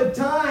all the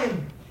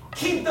time.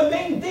 Keep the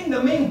main thing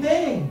the main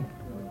thing.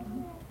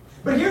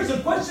 But here's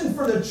a question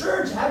for the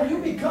church. Have you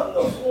become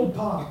those old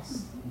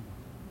pots?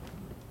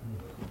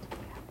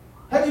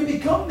 Have you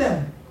become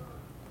them?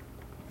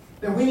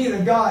 That we need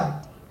a God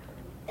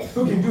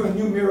who can do a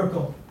new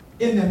miracle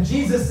in them.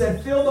 Jesus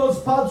said, fill those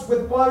pots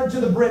with water to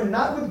the brim,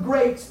 not with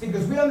grapes,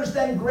 because we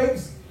understand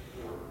grapes,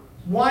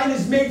 wine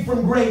is made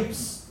from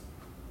grapes.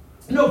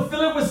 No,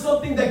 fill it with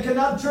something that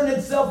cannot turn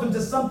itself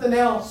into something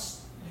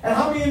else. And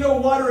how many of you know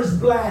water is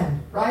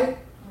bland, right?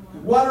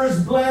 Water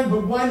is bland,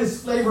 but wine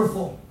is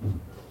flavorful.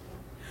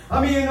 How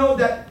many of you know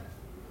that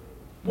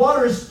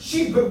water is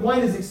cheap, but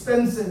wine is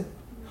expensive?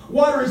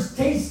 Water is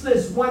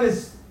tasteless, wine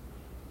is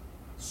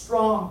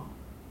strong.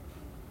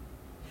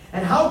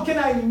 And how can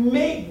I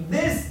make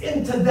this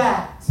into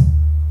that?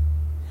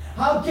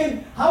 How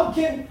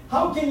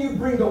can you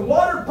bring the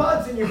water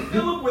pots and you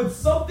fill it with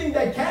something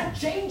that can't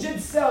change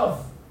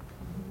itself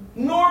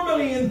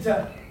normally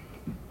into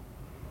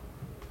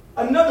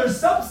another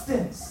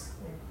substance?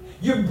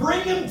 You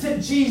bring him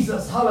to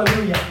Jesus.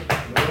 Hallelujah.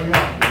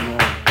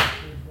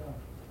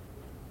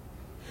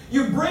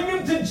 You bring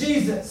him to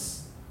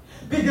Jesus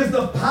because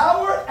the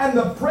power and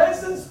the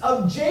presence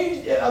of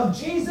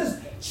Jesus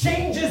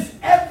changes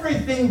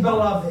everything,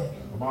 beloved.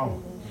 Come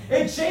on.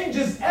 It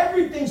changes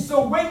everything.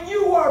 So when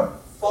you are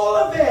full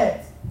of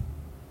it.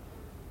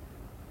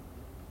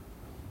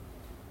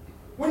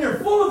 When you're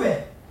full of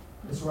it,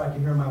 this is where I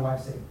can hear my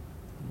wife say,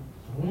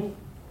 "Don't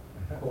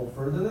go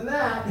further than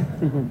that."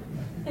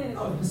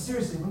 No, but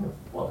seriously, when you're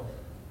full of it,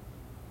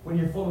 when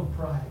you're full of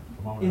pride,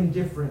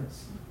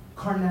 indifference,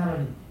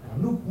 carnality,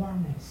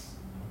 lukewarmness,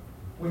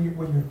 when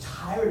you're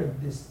tired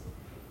of this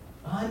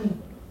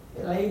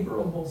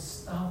unelaborable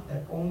stuff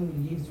that only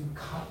leaves you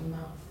cotton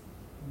mouth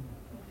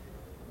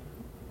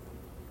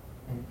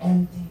and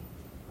empty,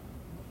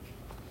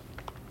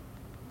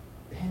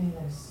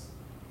 penniless,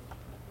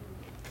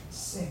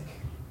 sick.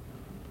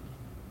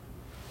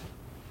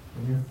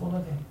 When you're full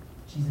of it,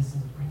 Jesus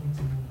says, bring it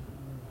to me.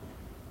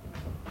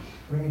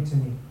 Bring it to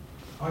me.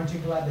 Aren't you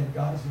glad that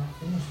God is not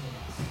finished with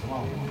us? Come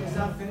on. He's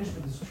not finished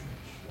with this church.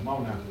 Come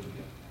on now.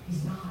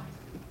 He's not.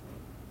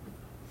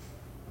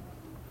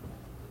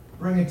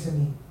 Bring it to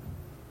me.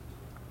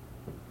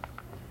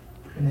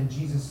 And then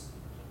Jesus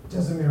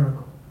does a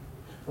miracle.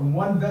 From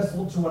one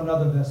vessel to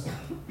another vessel.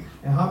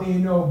 And how many of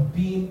you know,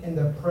 being in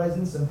the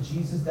presence of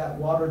Jesus, that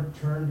water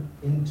turned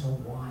into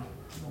wine?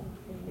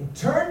 It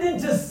turned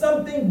into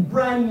something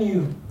brand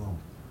new.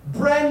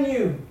 Brand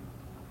new.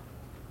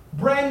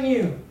 Brand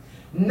new.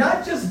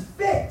 Not just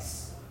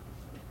fix.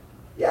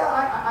 Yeah,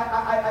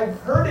 I've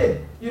heard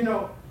it. You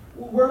know,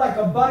 we're like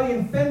a body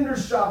and fender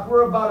shop.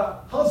 We're about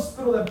a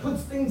hospital that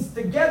puts things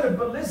together.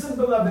 But listen,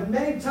 beloved,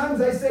 many times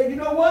I say, you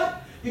know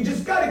what? You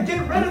just got to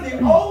get rid of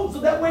the old so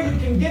that way you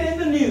can get in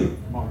the new.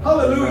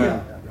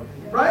 Hallelujah.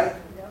 Right?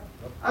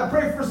 I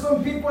pray for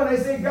some people and I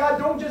say, God,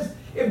 don't just,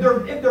 if their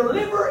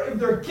liver, if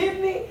their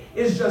kidney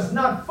is just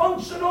not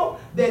functional,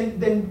 then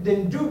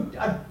do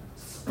a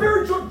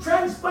spiritual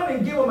transplant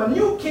and give them a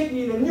new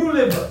kidney and a new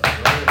liver.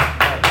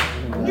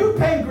 A new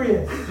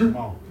pancreas.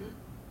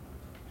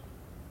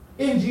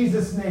 In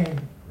Jesus' name.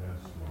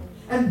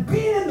 And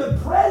being in the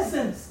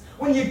presence,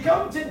 when you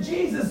come to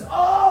Jesus,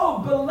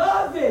 oh,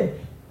 beloved,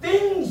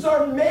 things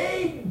are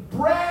made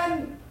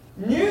brand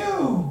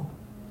new.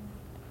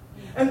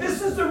 And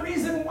this is the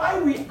reason why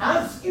we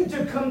ask you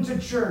to come to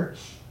church.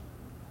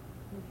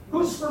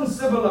 Who's from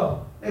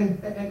Cibolo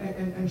and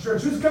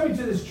church? Who's coming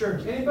to this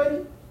church?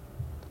 Anybody?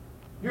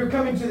 You're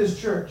coming to this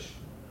church.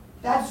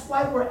 That's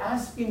why we're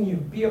asking you,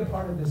 be a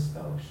part of this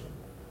fellowship.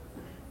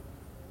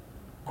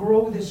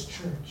 Grow this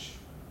church.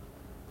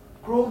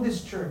 Grow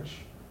this church.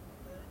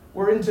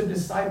 We're into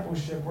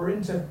discipleship. We're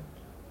into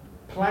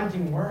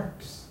planting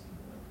works.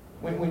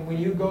 When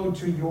you go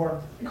to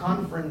your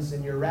conference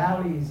and your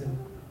rallies and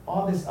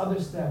all this other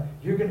stuff,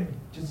 you're gonna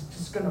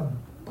just gonna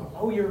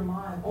blow your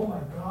mind. Oh my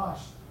gosh,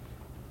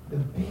 the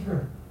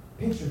bigger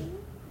pictures.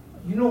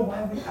 You know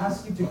why we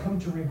ask you to come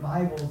to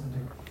revivals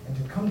and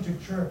to come to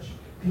church?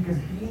 Because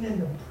being in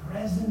the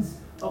presence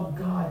of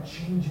God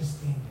changes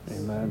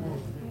things. Amen.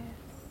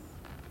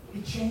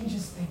 It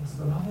changes things,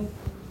 beloved.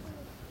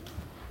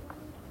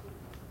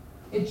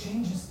 It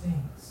changes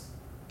things.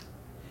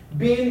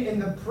 Being in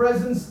the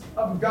presence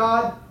of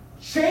God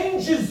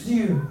changes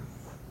you.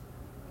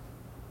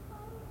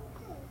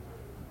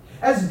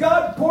 As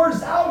God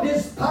pours out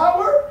His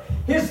power,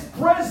 His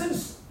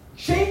presence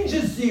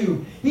changes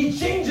you. He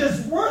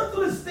changes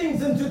worthless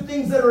things into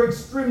things that are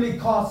extremely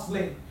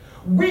costly.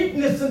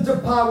 Weakness into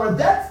power.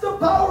 That's the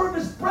power of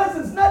His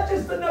presence. Not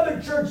just another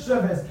church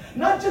service.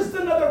 Not just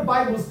another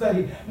Bible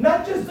study.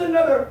 Not just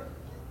another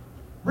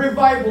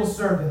revival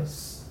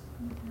service.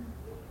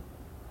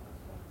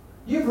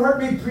 You've heard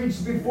me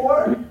preach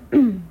before.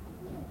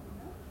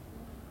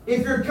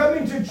 If you're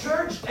coming to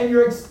church and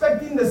you're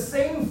expecting the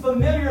same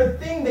familiar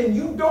thing, then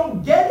you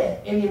don't get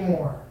it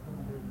anymore.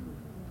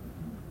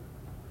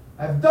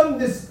 I've done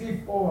this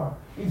before.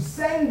 We've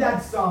sang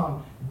that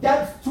song.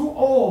 That's too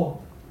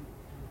old.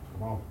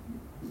 Come on.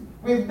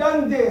 We've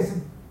done this.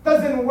 It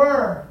doesn't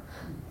work.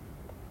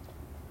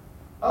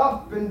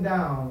 Up and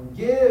down.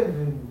 Give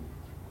and...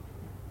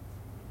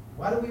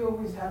 Why do we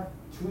always have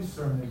two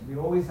sermons? We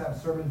always have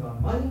sermons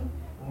on money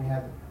and we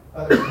have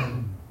other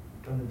sermons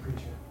from the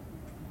preacher.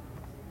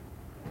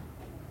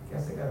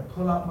 Guess I gotta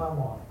pull out my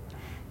wallet.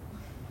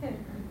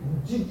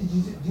 You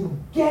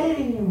don't get it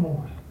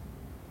anymore.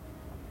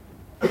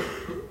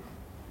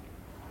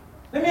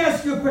 Let me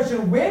ask you a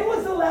question. When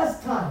was the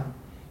last time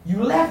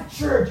you left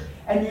church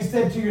and you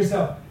said to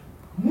yourself,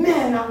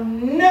 man, I'll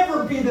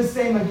never be the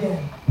same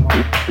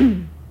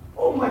again?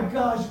 Oh my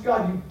gosh,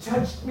 God, you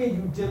touched me,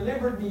 you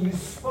delivered me, you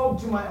spoke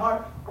to my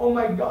heart. Oh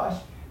my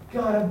gosh,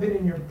 God, I've been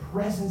in your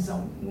presence.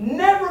 I'll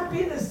never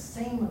be the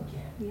same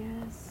again.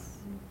 Yes.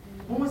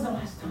 When was the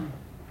last time?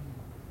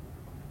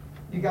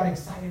 You got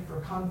excited for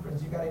a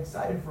conference. You got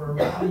excited for a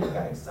rally. You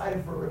got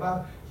excited for a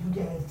revival. You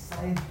get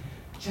excited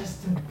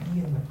just to be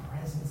in the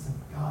presence of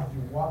God.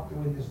 You walk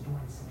through this door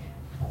and say,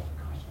 oh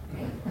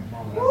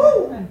gosh.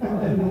 Woo!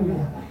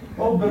 Hallelujah.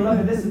 Oh,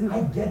 beloved, listen,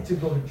 I get to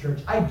go to church.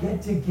 I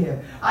get to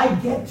give. I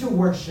get to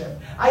worship.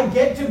 I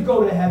get to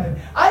go to heaven.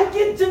 I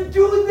get to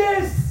do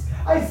this.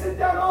 I sit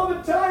down all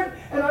the time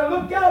and I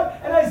look out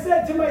and I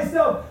said to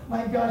myself,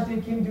 my gosh, they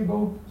came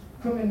to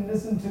come and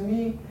listen to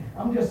me.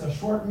 I'm just a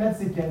short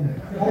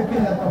Mexican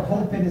hoping that the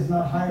pulpit is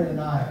not higher than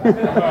I. You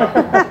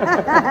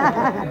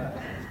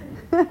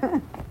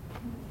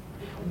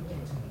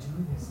get to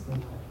do this,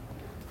 beloved.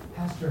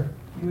 Pastor,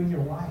 you and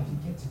your wife, you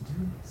get to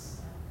do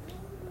this.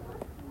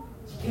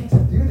 You get to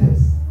do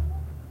this.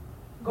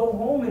 Go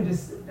home and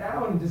just sit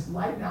down and just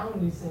lie down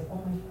and you say, oh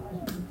my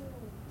gosh, you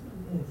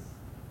do this.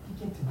 You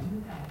get to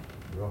do that.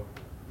 Yeah.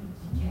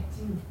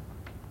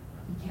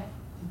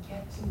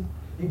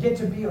 You get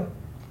to be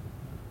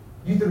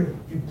you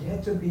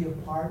get to be a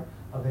part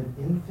of an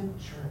infant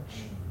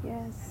church.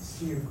 Yes.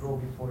 See it grow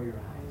before your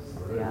eyes.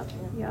 Yep.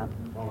 Yep.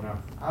 Come on now.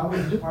 I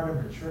was part of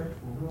a church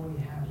where we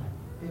only had like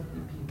 50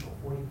 people,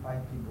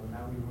 45 people.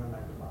 Now we run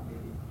like about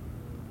maybe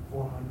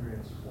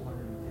 400, 450.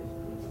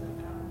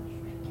 I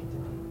get to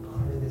be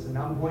part of this. And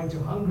now I'm going to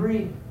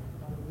Hungary.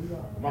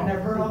 And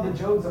I've heard all the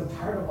jokes. I'm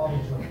tired of all the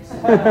jokes.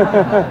 I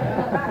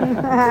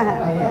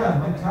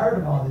am. I'm tired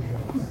of all the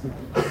jokes.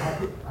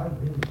 I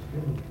really.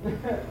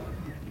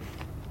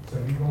 So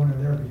you go over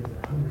there because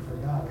they're hungry for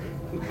God.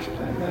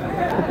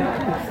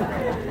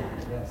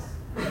 Yes.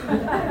 I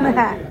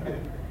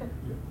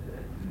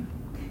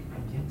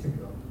get to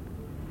go.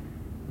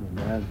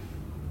 Amen.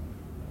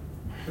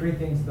 3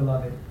 things,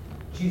 beloved.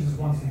 Jesus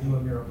wants to do a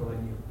miracle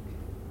in you.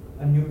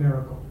 A new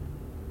miracle.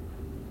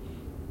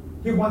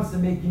 He wants to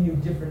make you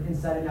different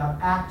inside and out.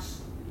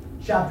 Acts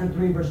chapter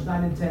 3, verse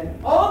 9 and 10.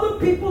 All the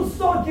people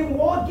saw him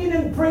walking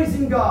and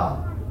praising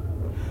God.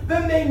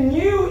 Then they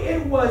knew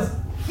it was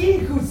he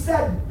who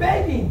sat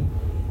begging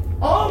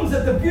alms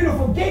at the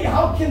beautiful gate.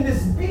 How can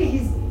this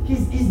be?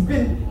 He's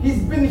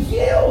been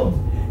healed.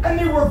 And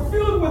they were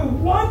filled with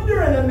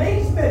wonder and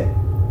amazement.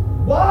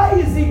 Why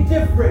is he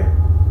different?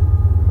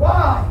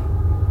 Why?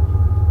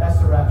 That's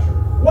the rapture.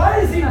 Why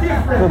is he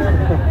different?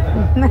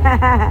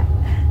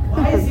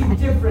 Why is he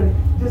different?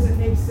 Does it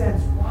make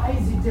sense? Why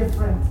is he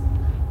different?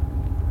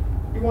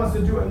 He wants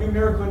to do a new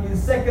miracle in you. The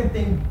second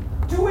thing,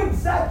 do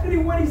exactly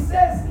what he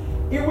says.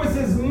 It was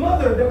his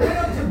mother that went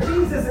up to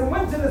Jesus and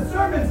went to the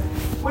servants.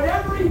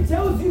 Whatever he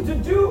tells you to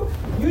do,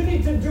 you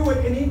need to do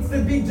it. It needs to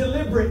be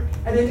deliberate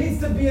and it needs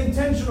to be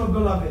intentional,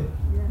 beloved.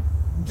 Yes.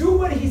 Do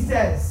what he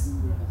says.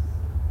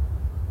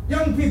 Yes.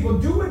 Young people,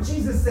 do what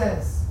Jesus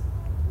says.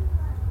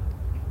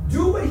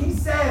 Do what he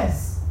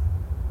says.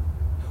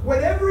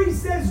 Whatever he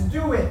says,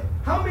 do it.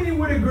 How many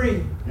would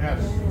agree?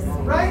 Yes.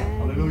 Right?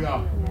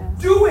 Hallelujah.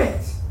 Yes. Do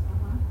it.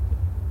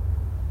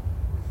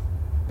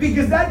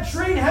 Because that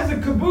train has a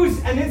caboose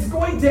and it's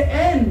going to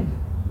end.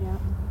 Yep.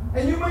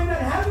 And you might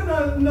not have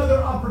another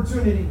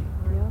opportunity.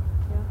 Yep.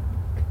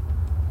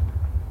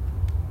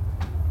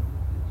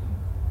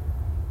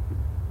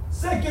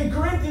 Yep. 2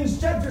 Corinthians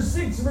chapter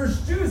 6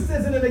 verse 2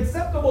 says, in an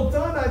acceptable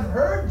time I've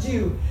heard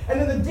you,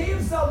 and in the day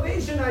of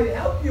salvation I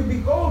help you.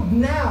 Behold,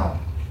 now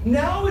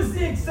is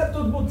the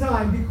acceptable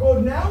time.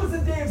 Behold, now is the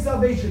day of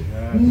salvation.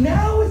 Yes.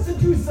 Now is to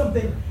do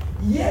something.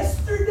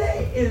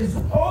 Yesterday is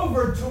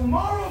over.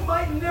 Tomorrow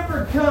might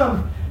never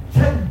come.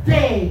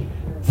 Today,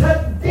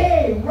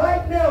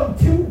 right now,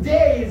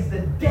 today is the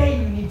day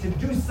you need to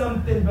do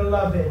something,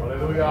 beloved.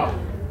 Hallelujah.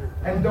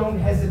 And don't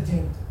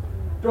hesitate.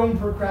 Don't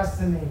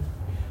procrastinate.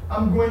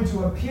 I'm going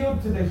to appeal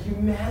to the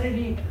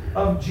humanity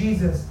of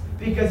Jesus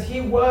because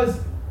he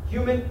was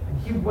human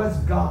and he was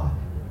God.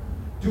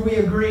 Do we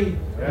agree?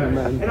 Yes.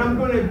 And I'm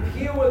going to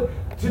appeal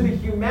to the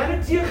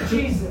humanity of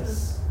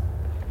Jesus.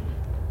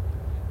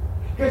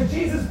 Because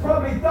Jesus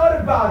probably thought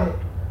about it.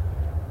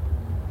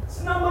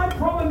 It's not my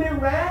problem they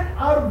ran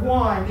out of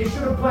wine. They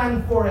should have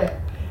planned for it.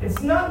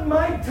 It's not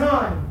my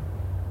time.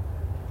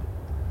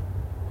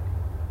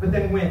 But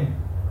then when?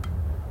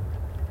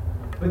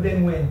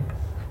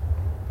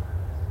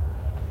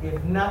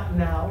 If not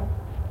now,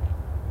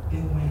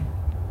 then when?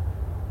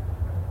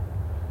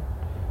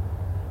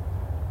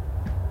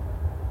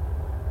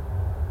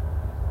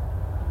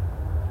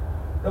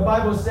 The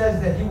Bible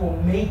says that he will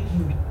make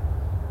you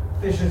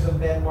fishers of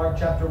men. Mark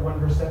chapter 1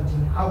 verse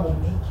 17. I will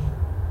make you.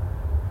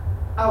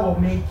 I will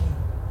make you.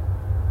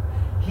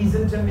 He's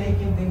into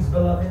making things,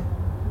 beloved.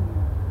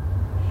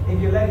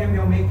 If you let him,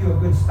 he'll make you a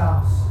good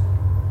spouse.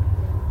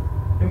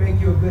 He'll make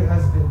you a good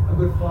husband, a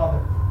good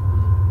father.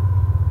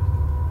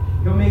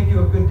 He'll make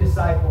you a good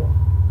disciple.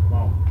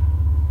 Wow.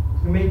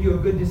 He'll make you a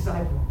good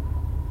disciple,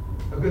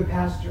 a good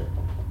pastor.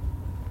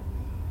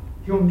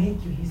 He'll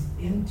make you. He's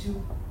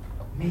into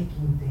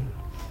making things.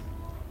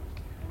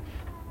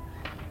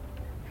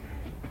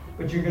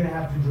 But you're going to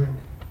have to drink.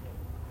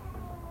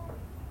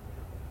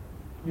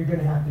 You're going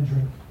to have to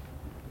drink.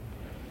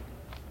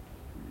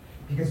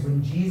 Because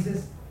when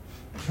Jesus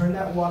turned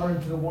that water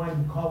into the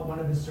wine, he called one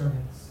of his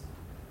servants.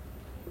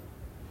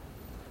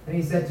 And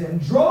he said to him,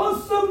 draw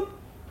some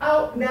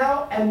out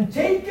now and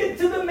take it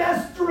to the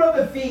master of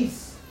the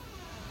feast.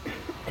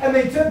 And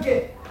they took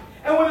it.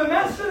 And when the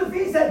master of the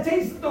feast had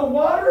tasted the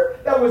water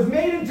that was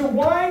made into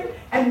wine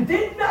and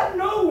did not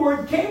know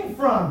where it came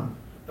from,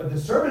 but the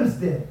servants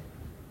did.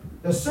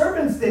 The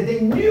servants did.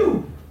 They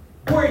knew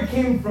where it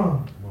came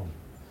from.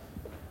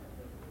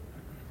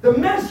 The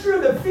master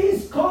of the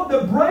feast called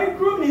the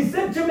bridegroom and he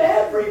said to him,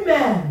 every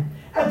man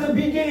at at the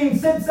beginning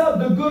sets out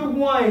the good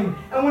wine,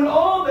 and when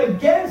all the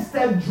guests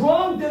have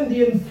drunk then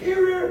the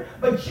inferior,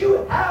 but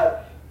you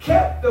have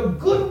kept the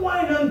good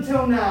wine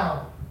until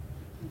now.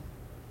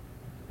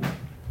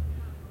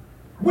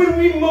 When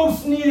we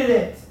most needed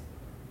it.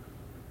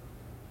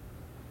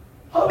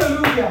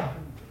 Hallelujah.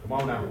 Come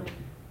on now.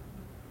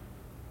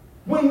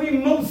 When we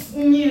most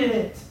needed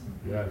it.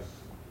 Yes.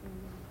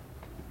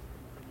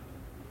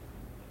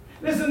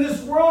 Listen,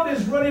 this world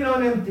is running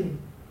on empty.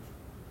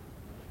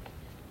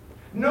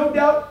 No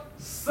doubt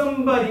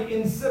somebody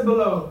in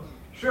Cibolo,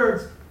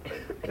 Schertz,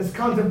 is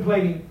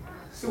contemplating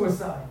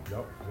suicide.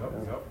 Yep.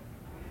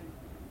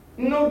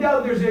 No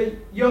doubt there's a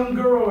young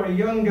girl or a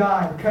young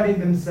guy cutting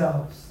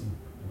themselves.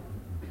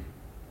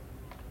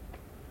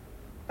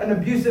 An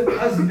abusive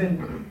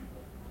husband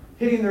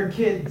hitting their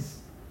kids.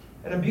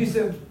 An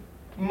abusive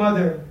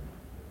mother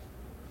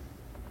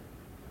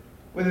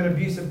with an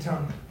abusive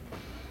tongue.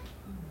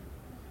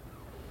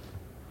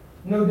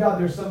 No doubt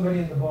there's somebody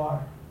in the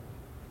bar.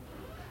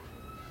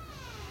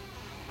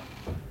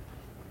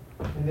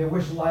 And they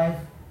wish life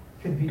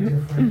could be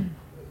different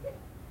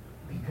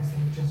because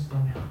they've just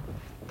run out.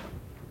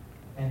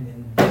 And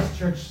then this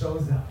church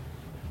shows up.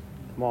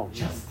 Come on.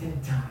 Just in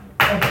time.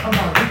 Oh,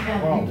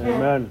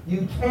 come on.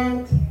 You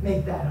can't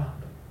make that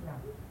up.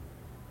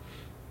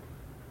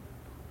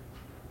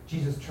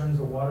 Jesus turns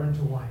the water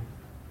into wine.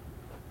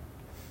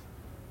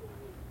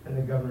 And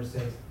the governor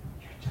says,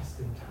 you're just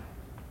in time.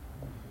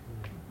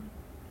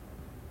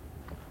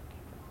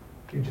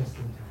 You're just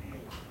in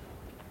time.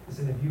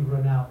 Listen, if you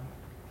run out,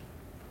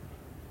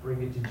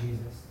 bring it to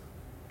Jesus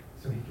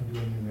so he can do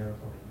a new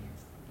miracle in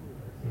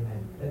you.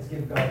 Amen. Let's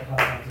give God a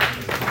clap.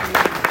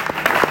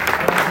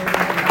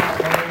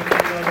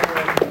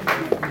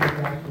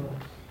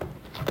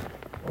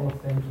 Oh,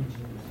 thank you,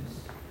 Jesus.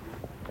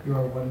 You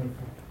are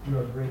wonderful. You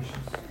are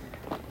gracious.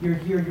 You're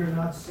here, you're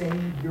not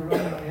saved, you're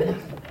running on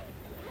empty.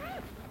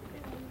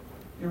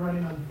 You're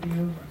running on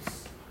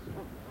fumes.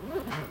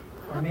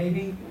 Or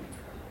maybe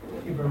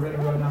you've already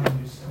run out and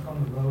you're stuck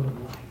on the road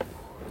of life.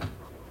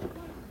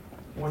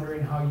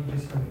 Wondering how you're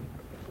just going to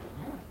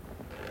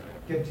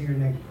get to your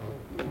next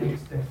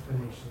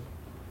destination.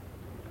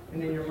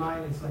 And in your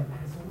mind, it's like, man,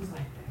 it's always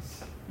like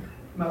this.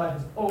 My life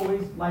is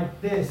always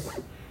like this.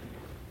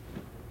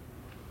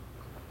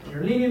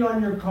 You're leaning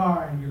on your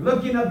car and you're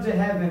looking up to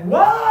heaven.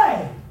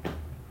 Why?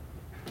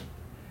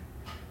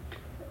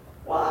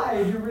 Why?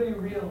 Is it really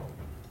real?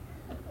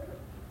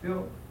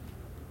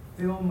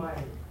 Fill my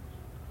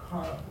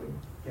car up with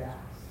gas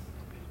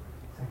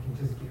so I can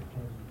just get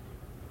home.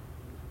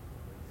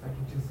 So I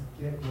can just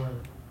get where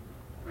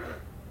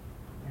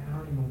man, I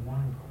don't even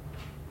want to go.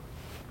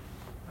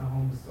 My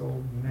home's so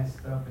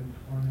messed up and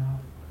torn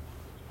out.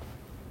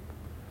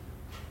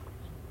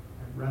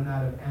 I've run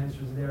out of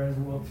answers there as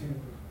well too.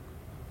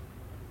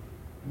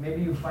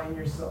 Maybe you find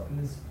yourself in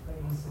this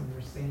place and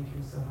you're saying to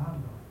yourself, I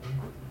don't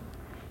know,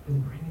 then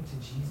bring it to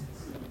Jesus.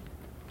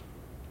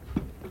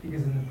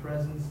 Because in the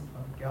presence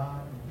of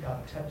God, when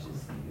God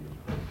touches you,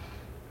 you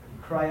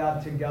cry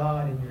out to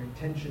God and your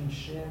attention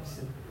shifts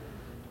and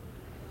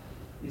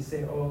you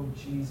say, oh,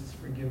 Jesus,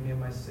 forgive me of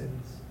my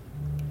sins.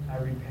 I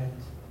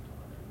repent.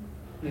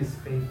 He is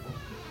faithful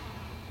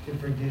to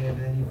forgive,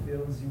 and he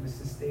fills you with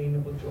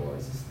sustainable joy,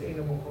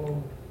 sustainable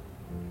hope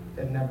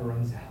that never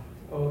runs out.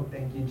 Oh,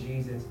 thank you,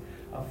 Jesus.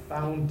 A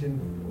fountain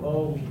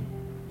flowing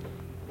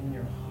in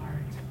your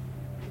heart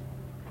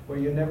where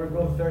you never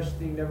go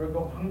thirsty, never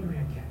go hungry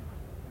again.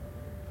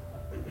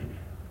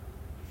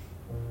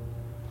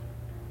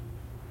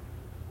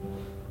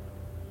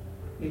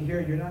 You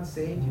hear, you're not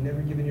saved, you've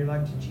never given your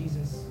life to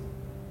Jesus,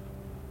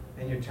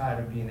 and you're tired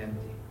of being empty.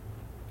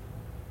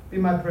 It'd be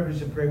my privilege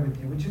to pray with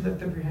you. Would you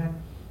lift up your hand?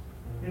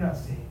 You're not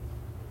saved.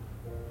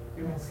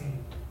 You're not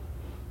saved.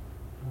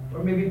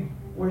 Or maybe,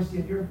 worse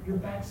yet, you're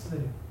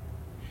backslidden.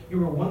 You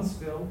were once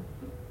filled,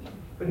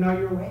 but now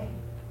you're away.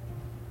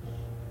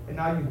 And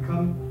now you've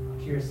come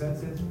to your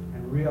senses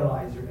and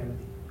realize you're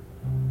empty.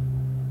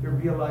 You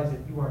realize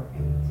that you are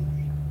empty.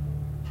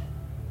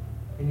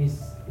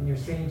 And you're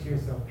saying to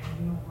yourself, man,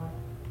 you know what?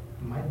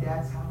 In my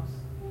dad's house,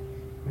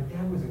 my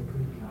dad was a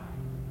good guy.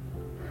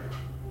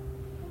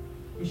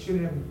 He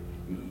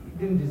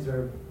didn't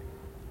deserve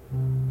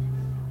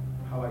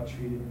how I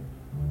treated him.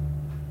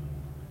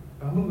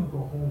 But I'm going to go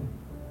home.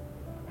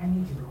 I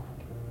need to go home.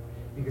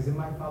 Because in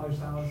my father's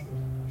house,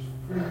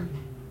 there's food,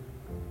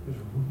 there's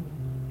room.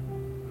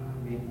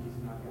 Maybe he's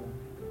not going to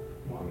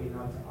want me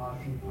not to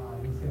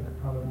occupy. He's going to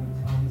probably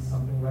tell me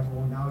something like,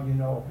 well, now you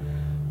know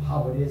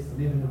how it is to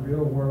live in the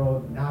real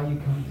world. Now you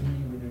come to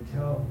me with your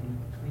tail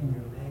between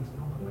your legs.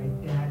 No, but my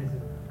dad is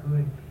a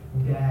good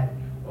dad.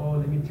 Oh,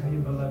 let me tell you,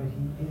 beloved,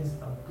 he is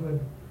a good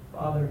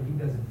father. He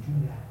doesn't do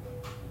that.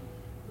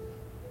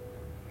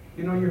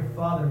 You know, your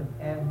father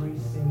every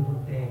single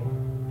day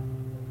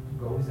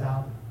goes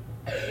out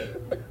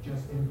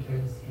just in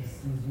case he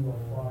sees you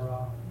afar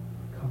off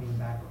coming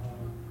back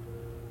home.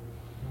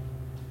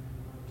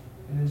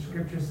 And the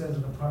scripture says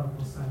of the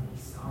prodigal son, he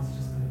sounds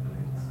just like a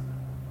prince.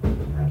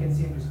 I can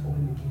see him just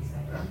open the key. Is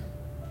that him?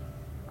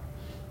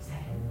 Is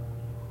that him?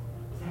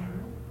 Is that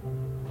her?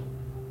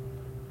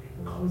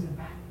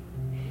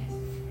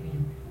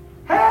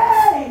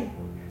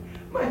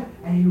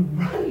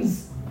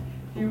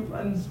 he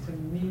runs to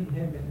meet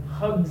him and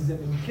hugs him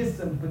and kisses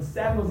him, puts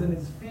sandals in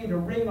his feet, a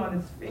ring on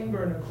his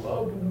finger, and a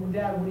cloak. And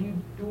Dad, what are you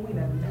doing?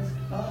 I messed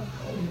up.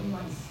 Oh, you're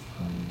my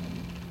son.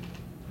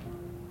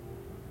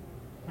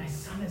 My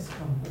son has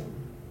come home.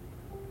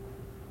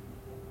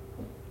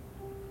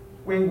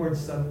 Wayward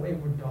son,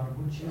 wayward daughter,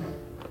 would you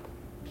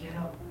get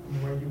up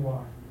from where you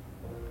are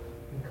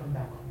and come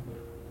back home?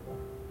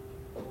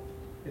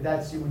 If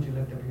that's you, would you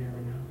lift up your hand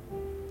right now?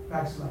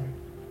 Backslider,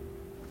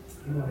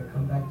 you want to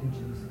come back to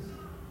Jesus.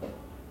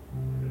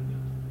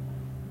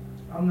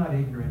 I'm not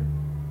ignorant.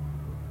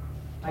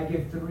 I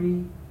give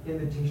 3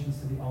 invitations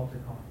to the altar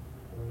call.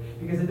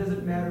 Because it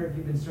doesn't matter if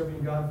you've been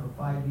serving God for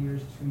 5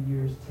 years, 2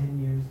 years, 10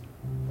 years,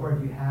 or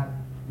if you have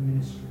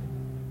ministry.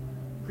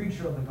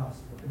 Preacher of the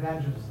gospel,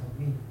 evangelist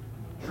like me,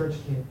 church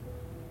kid.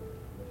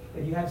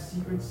 If you have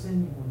secret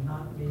sin, you will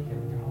not make it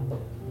in your home.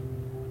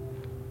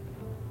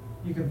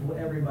 You can fool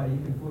everybody, you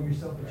can fool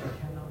yourself, but you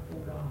cannot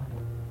fool God.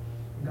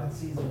 And God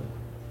sees it.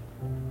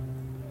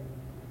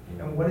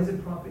 And what does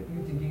it profit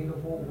you to gain the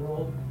whole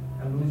world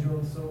and lose your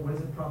own soul? What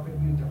does it profit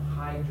you to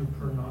hide your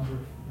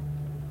pornography?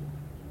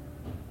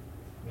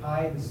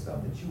 Hide the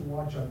stuff that you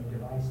watch on your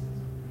devices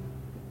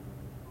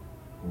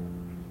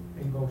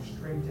and go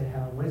straight to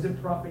hell. What does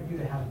it profit you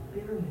to have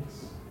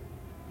bitterness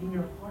in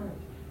your heart?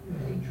 You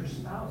hate your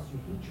spouse, you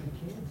hate your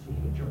kids, you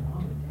hate your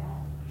mom and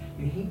dad,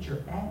 you hate your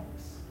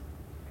ex,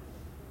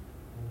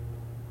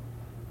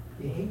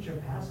 you hate your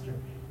pastor,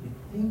 you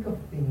think of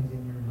things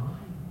in your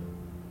mind.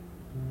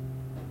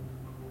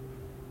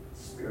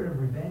 Spirit of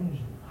revenge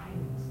and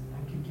violence, I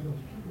could kill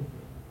people.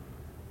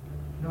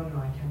 No,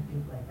 I can't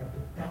think like that,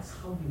 but that's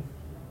how you feel.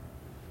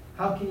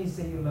 How can you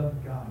say you love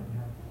God and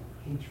have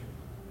hatred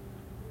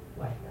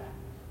like that?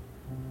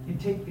 You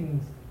take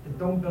things that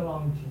don't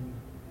belong to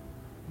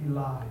you. You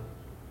lie.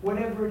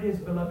 Whatever it is,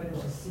 beloved,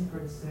 is a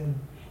secret sin,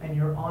 and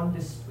you're on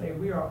display.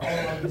 We are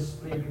all on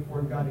display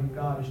before God, and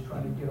God is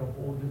trying to get a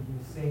hold of you,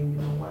 saying, you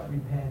know what,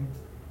 repent.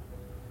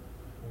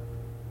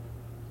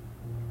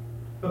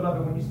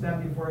 Beloved, when you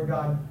stand before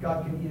God,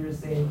 God can either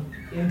say,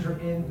 enter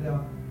in the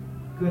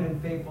good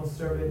and faithful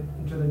servant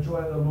into the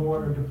joy of the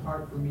Lord, or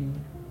depart from me,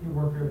 you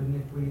worker of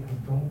iniquity, I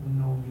don't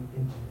know you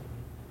intimately.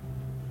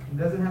 It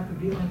doesn't have to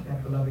be like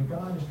that, beloved.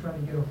 God is trying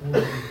to get a hold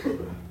of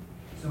you.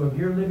 So if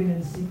you're living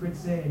in secret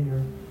sin and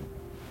you're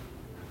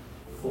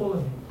full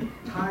of it,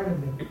 tired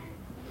of it,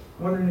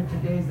 wondering if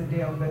today's the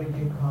day I'm going to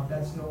get caught,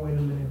 that's no way to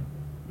live.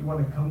 You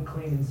want to come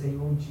clean and say,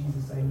 oh,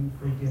 Jesus, I need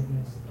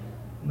forgiveness.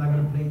 I'm not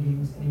going to play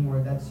games anymore.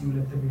 That's you.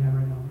 Lift up your hand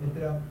right now. Lift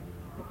it up.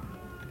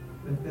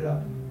 Lift it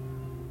up.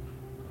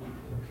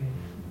 Okay.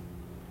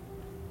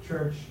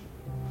 Church,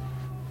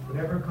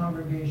 whatever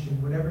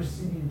congregation, whatever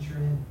city that you're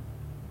in,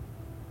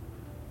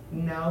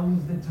 now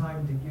is the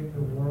time to give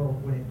the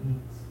world what it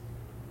needs.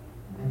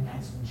 And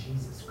that's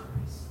Jesus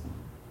Christ.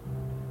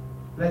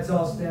 Let's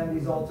all stand.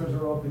 These altars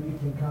are open. You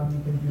can come.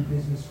 You can do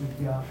business with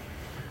God.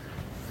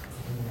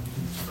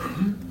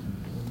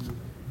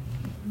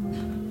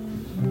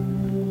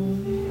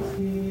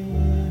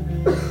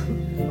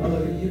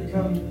 Hallelujah. You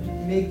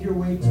come, make your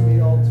way to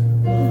the altar.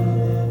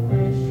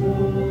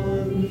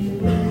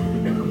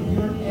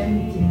 You're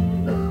empty.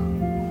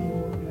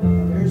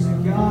 There's a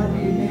God,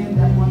 amen,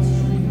 that wants to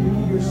renew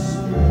your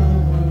spirit.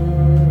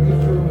 If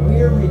you're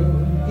weary,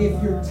 if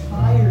you're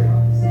tired,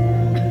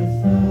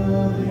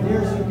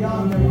 there's a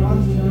God that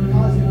wants to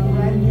deposit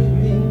brand new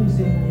things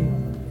in you.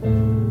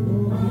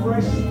 A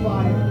fresh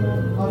fire,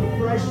 a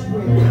fresh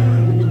wind.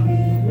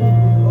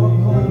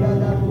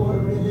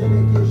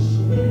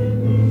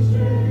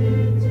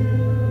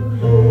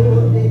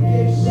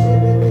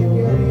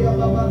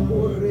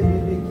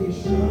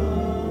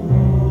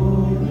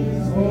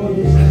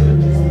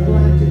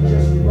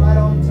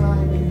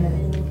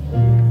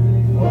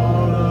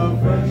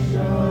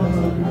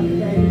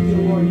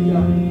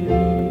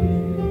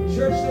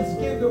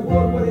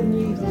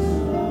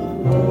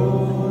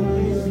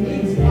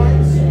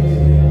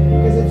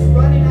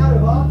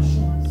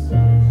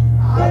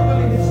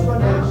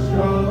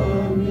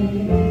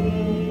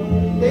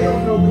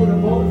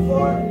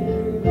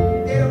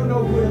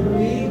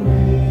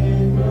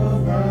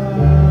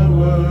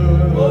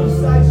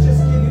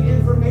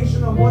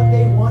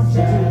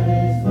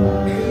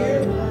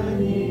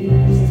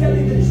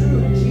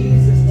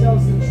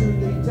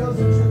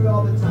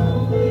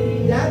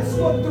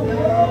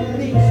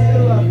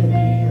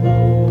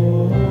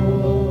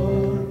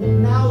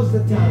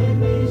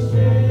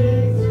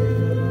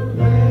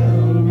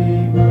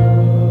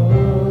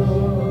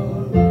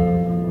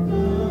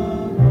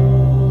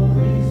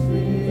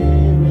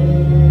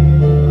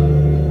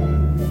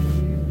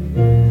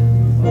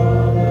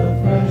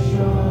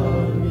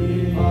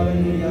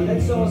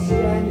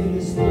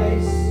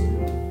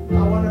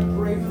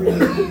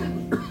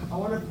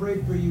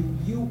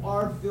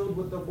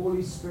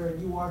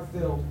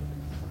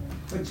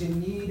 But you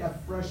need a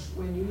fresh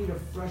wind. You need a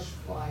fresh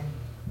fire.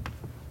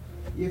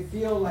 You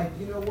feel like,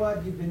 you know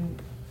what, you've been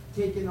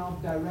taken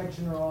off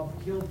direction or off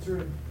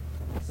kilter.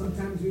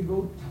 Sometimes we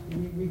grow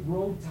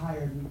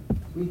tired.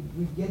 We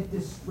get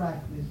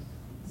distracted.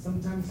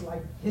 sometimes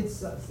life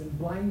hits us and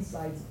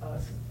blindsides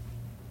us.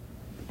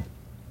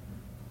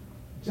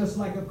 Just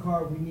like a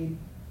car, we need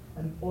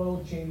an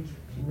oil change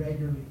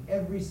regularly.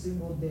 Every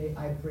single day,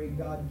 I pray,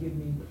 God, give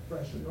me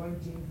fresh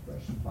anointing,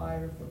 fresh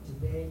fire for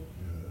today.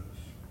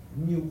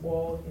 New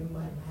oil in my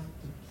lamp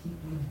to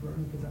keep me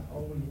burning, because I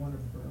always want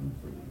to burn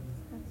for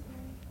you.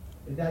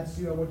 If that's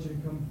you, I want you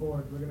to come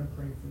forward. We're going to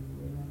pray for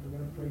you. Amen. We're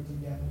going to pray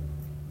together.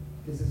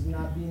 This is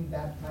not being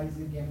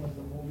baptized again with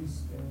the Holy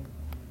Spirit.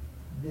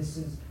 This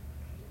is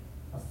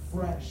a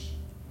fresh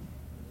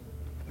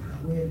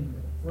wind,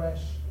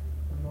 fresh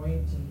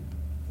anointing,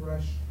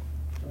 fresh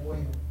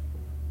oil.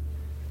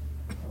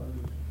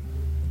 Hallelujah.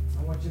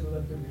 I want you to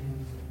lift up your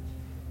hands.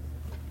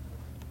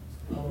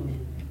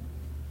 Hallelujah.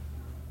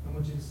 I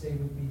want you to say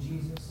with me,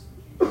 Jesus,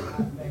 I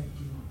thank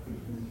you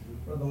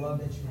for the love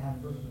that you have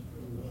for me.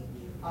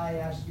 I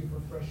ask you for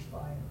fresh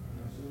fire,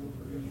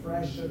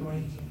 fresh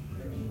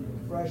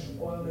anointing, fresh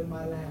oil in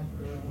my lamp,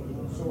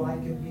 so I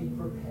can be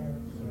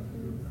prepared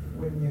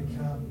when you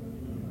come.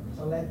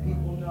 To let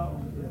people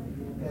know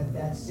that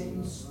that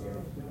same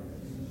Spirit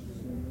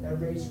that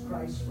raised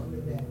Christ from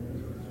the dead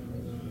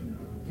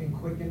can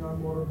quicken our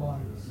mortal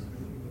bodies.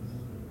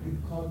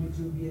 You've called me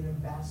to be an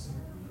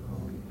ambassador,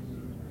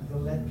 to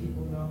let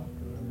people know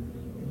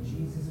that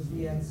Jesus is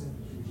the answer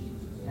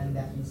and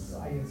that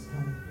Messiah is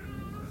coming.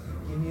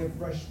 Give me a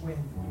fresh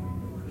wind,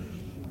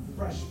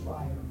 fresh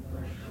fire,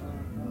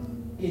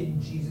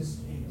 in Jesus'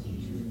 name.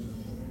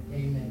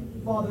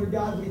 Amen. Father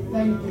God, we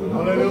thank you.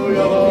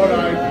 Hallelujah, Lord,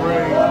 I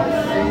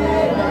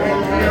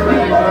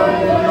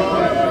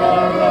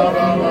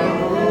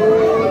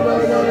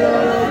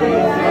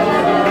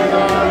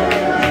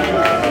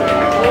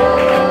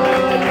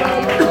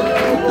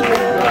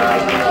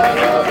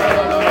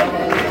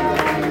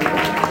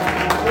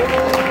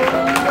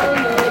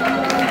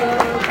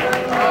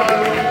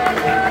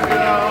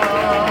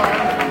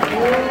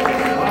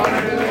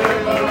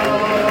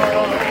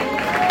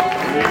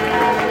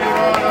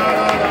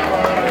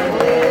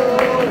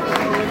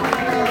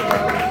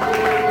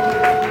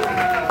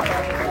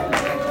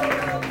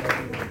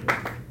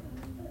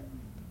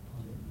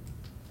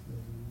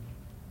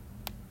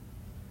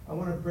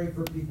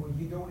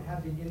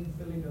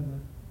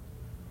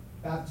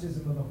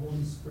baptism of the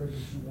Holy Spirit,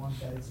 if you want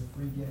that, it's a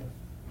free gift.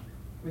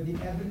 With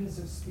the evidence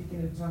of speaking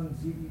in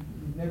tongues,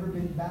 you've never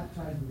been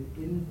baptized with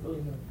the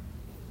infilling of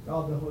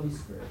God the Holy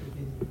Spirit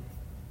within you.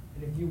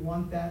 And if you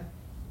want that,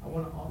 I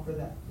want to offer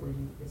that for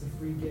you. It's a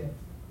free gift.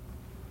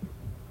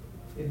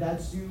 If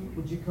that's you,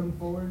 would you come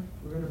forward?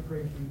 We're going to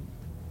pray for you.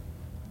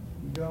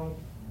 You don't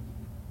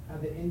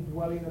have the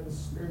indwelling of the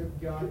Spirit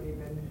of God,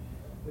 amen,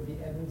 with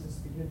the evidence of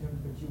speaking in tongues,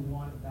 but you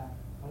want that.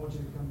 I want you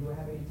to come. Do I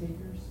have any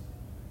takers?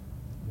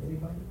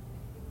 Anybody?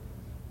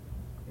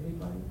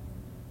 Anybody?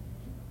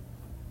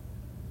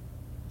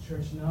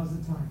 Church, now's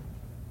the time.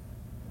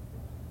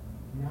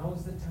 Now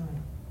is the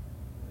time.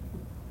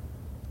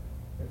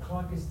 The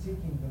clock is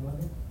ticking,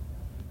 beloved.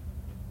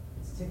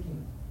 It's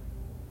ticking.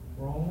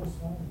 We're almost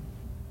home.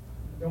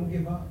 Don't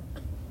give up.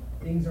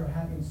 Things are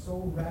happening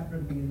so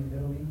rapidly in the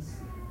Middle East.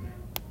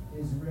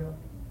 Israel,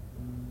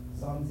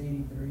 Psalms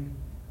 83,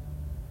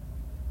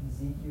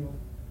 Ezekiel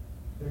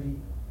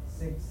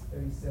 36,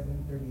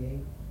 37, 38,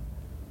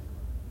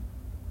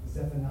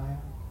 Zephaniah,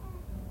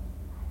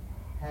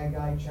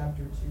 Haggai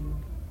chapter 2.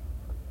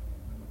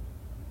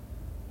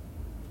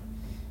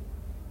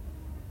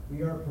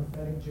 We are a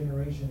prophetic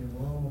generation and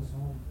we're almost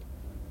home.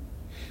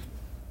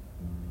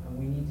 And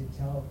we need to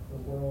tell the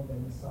world that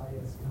Messiah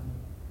is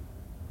coming.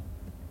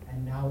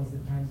 And now is the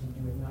time to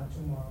do it, not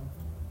tomorrow,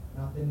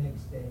 not the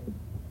next day,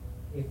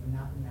 if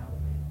not now.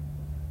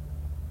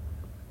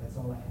 That's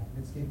all I have.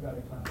 Let's give God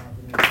a clap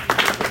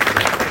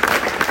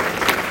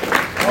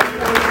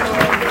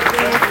out.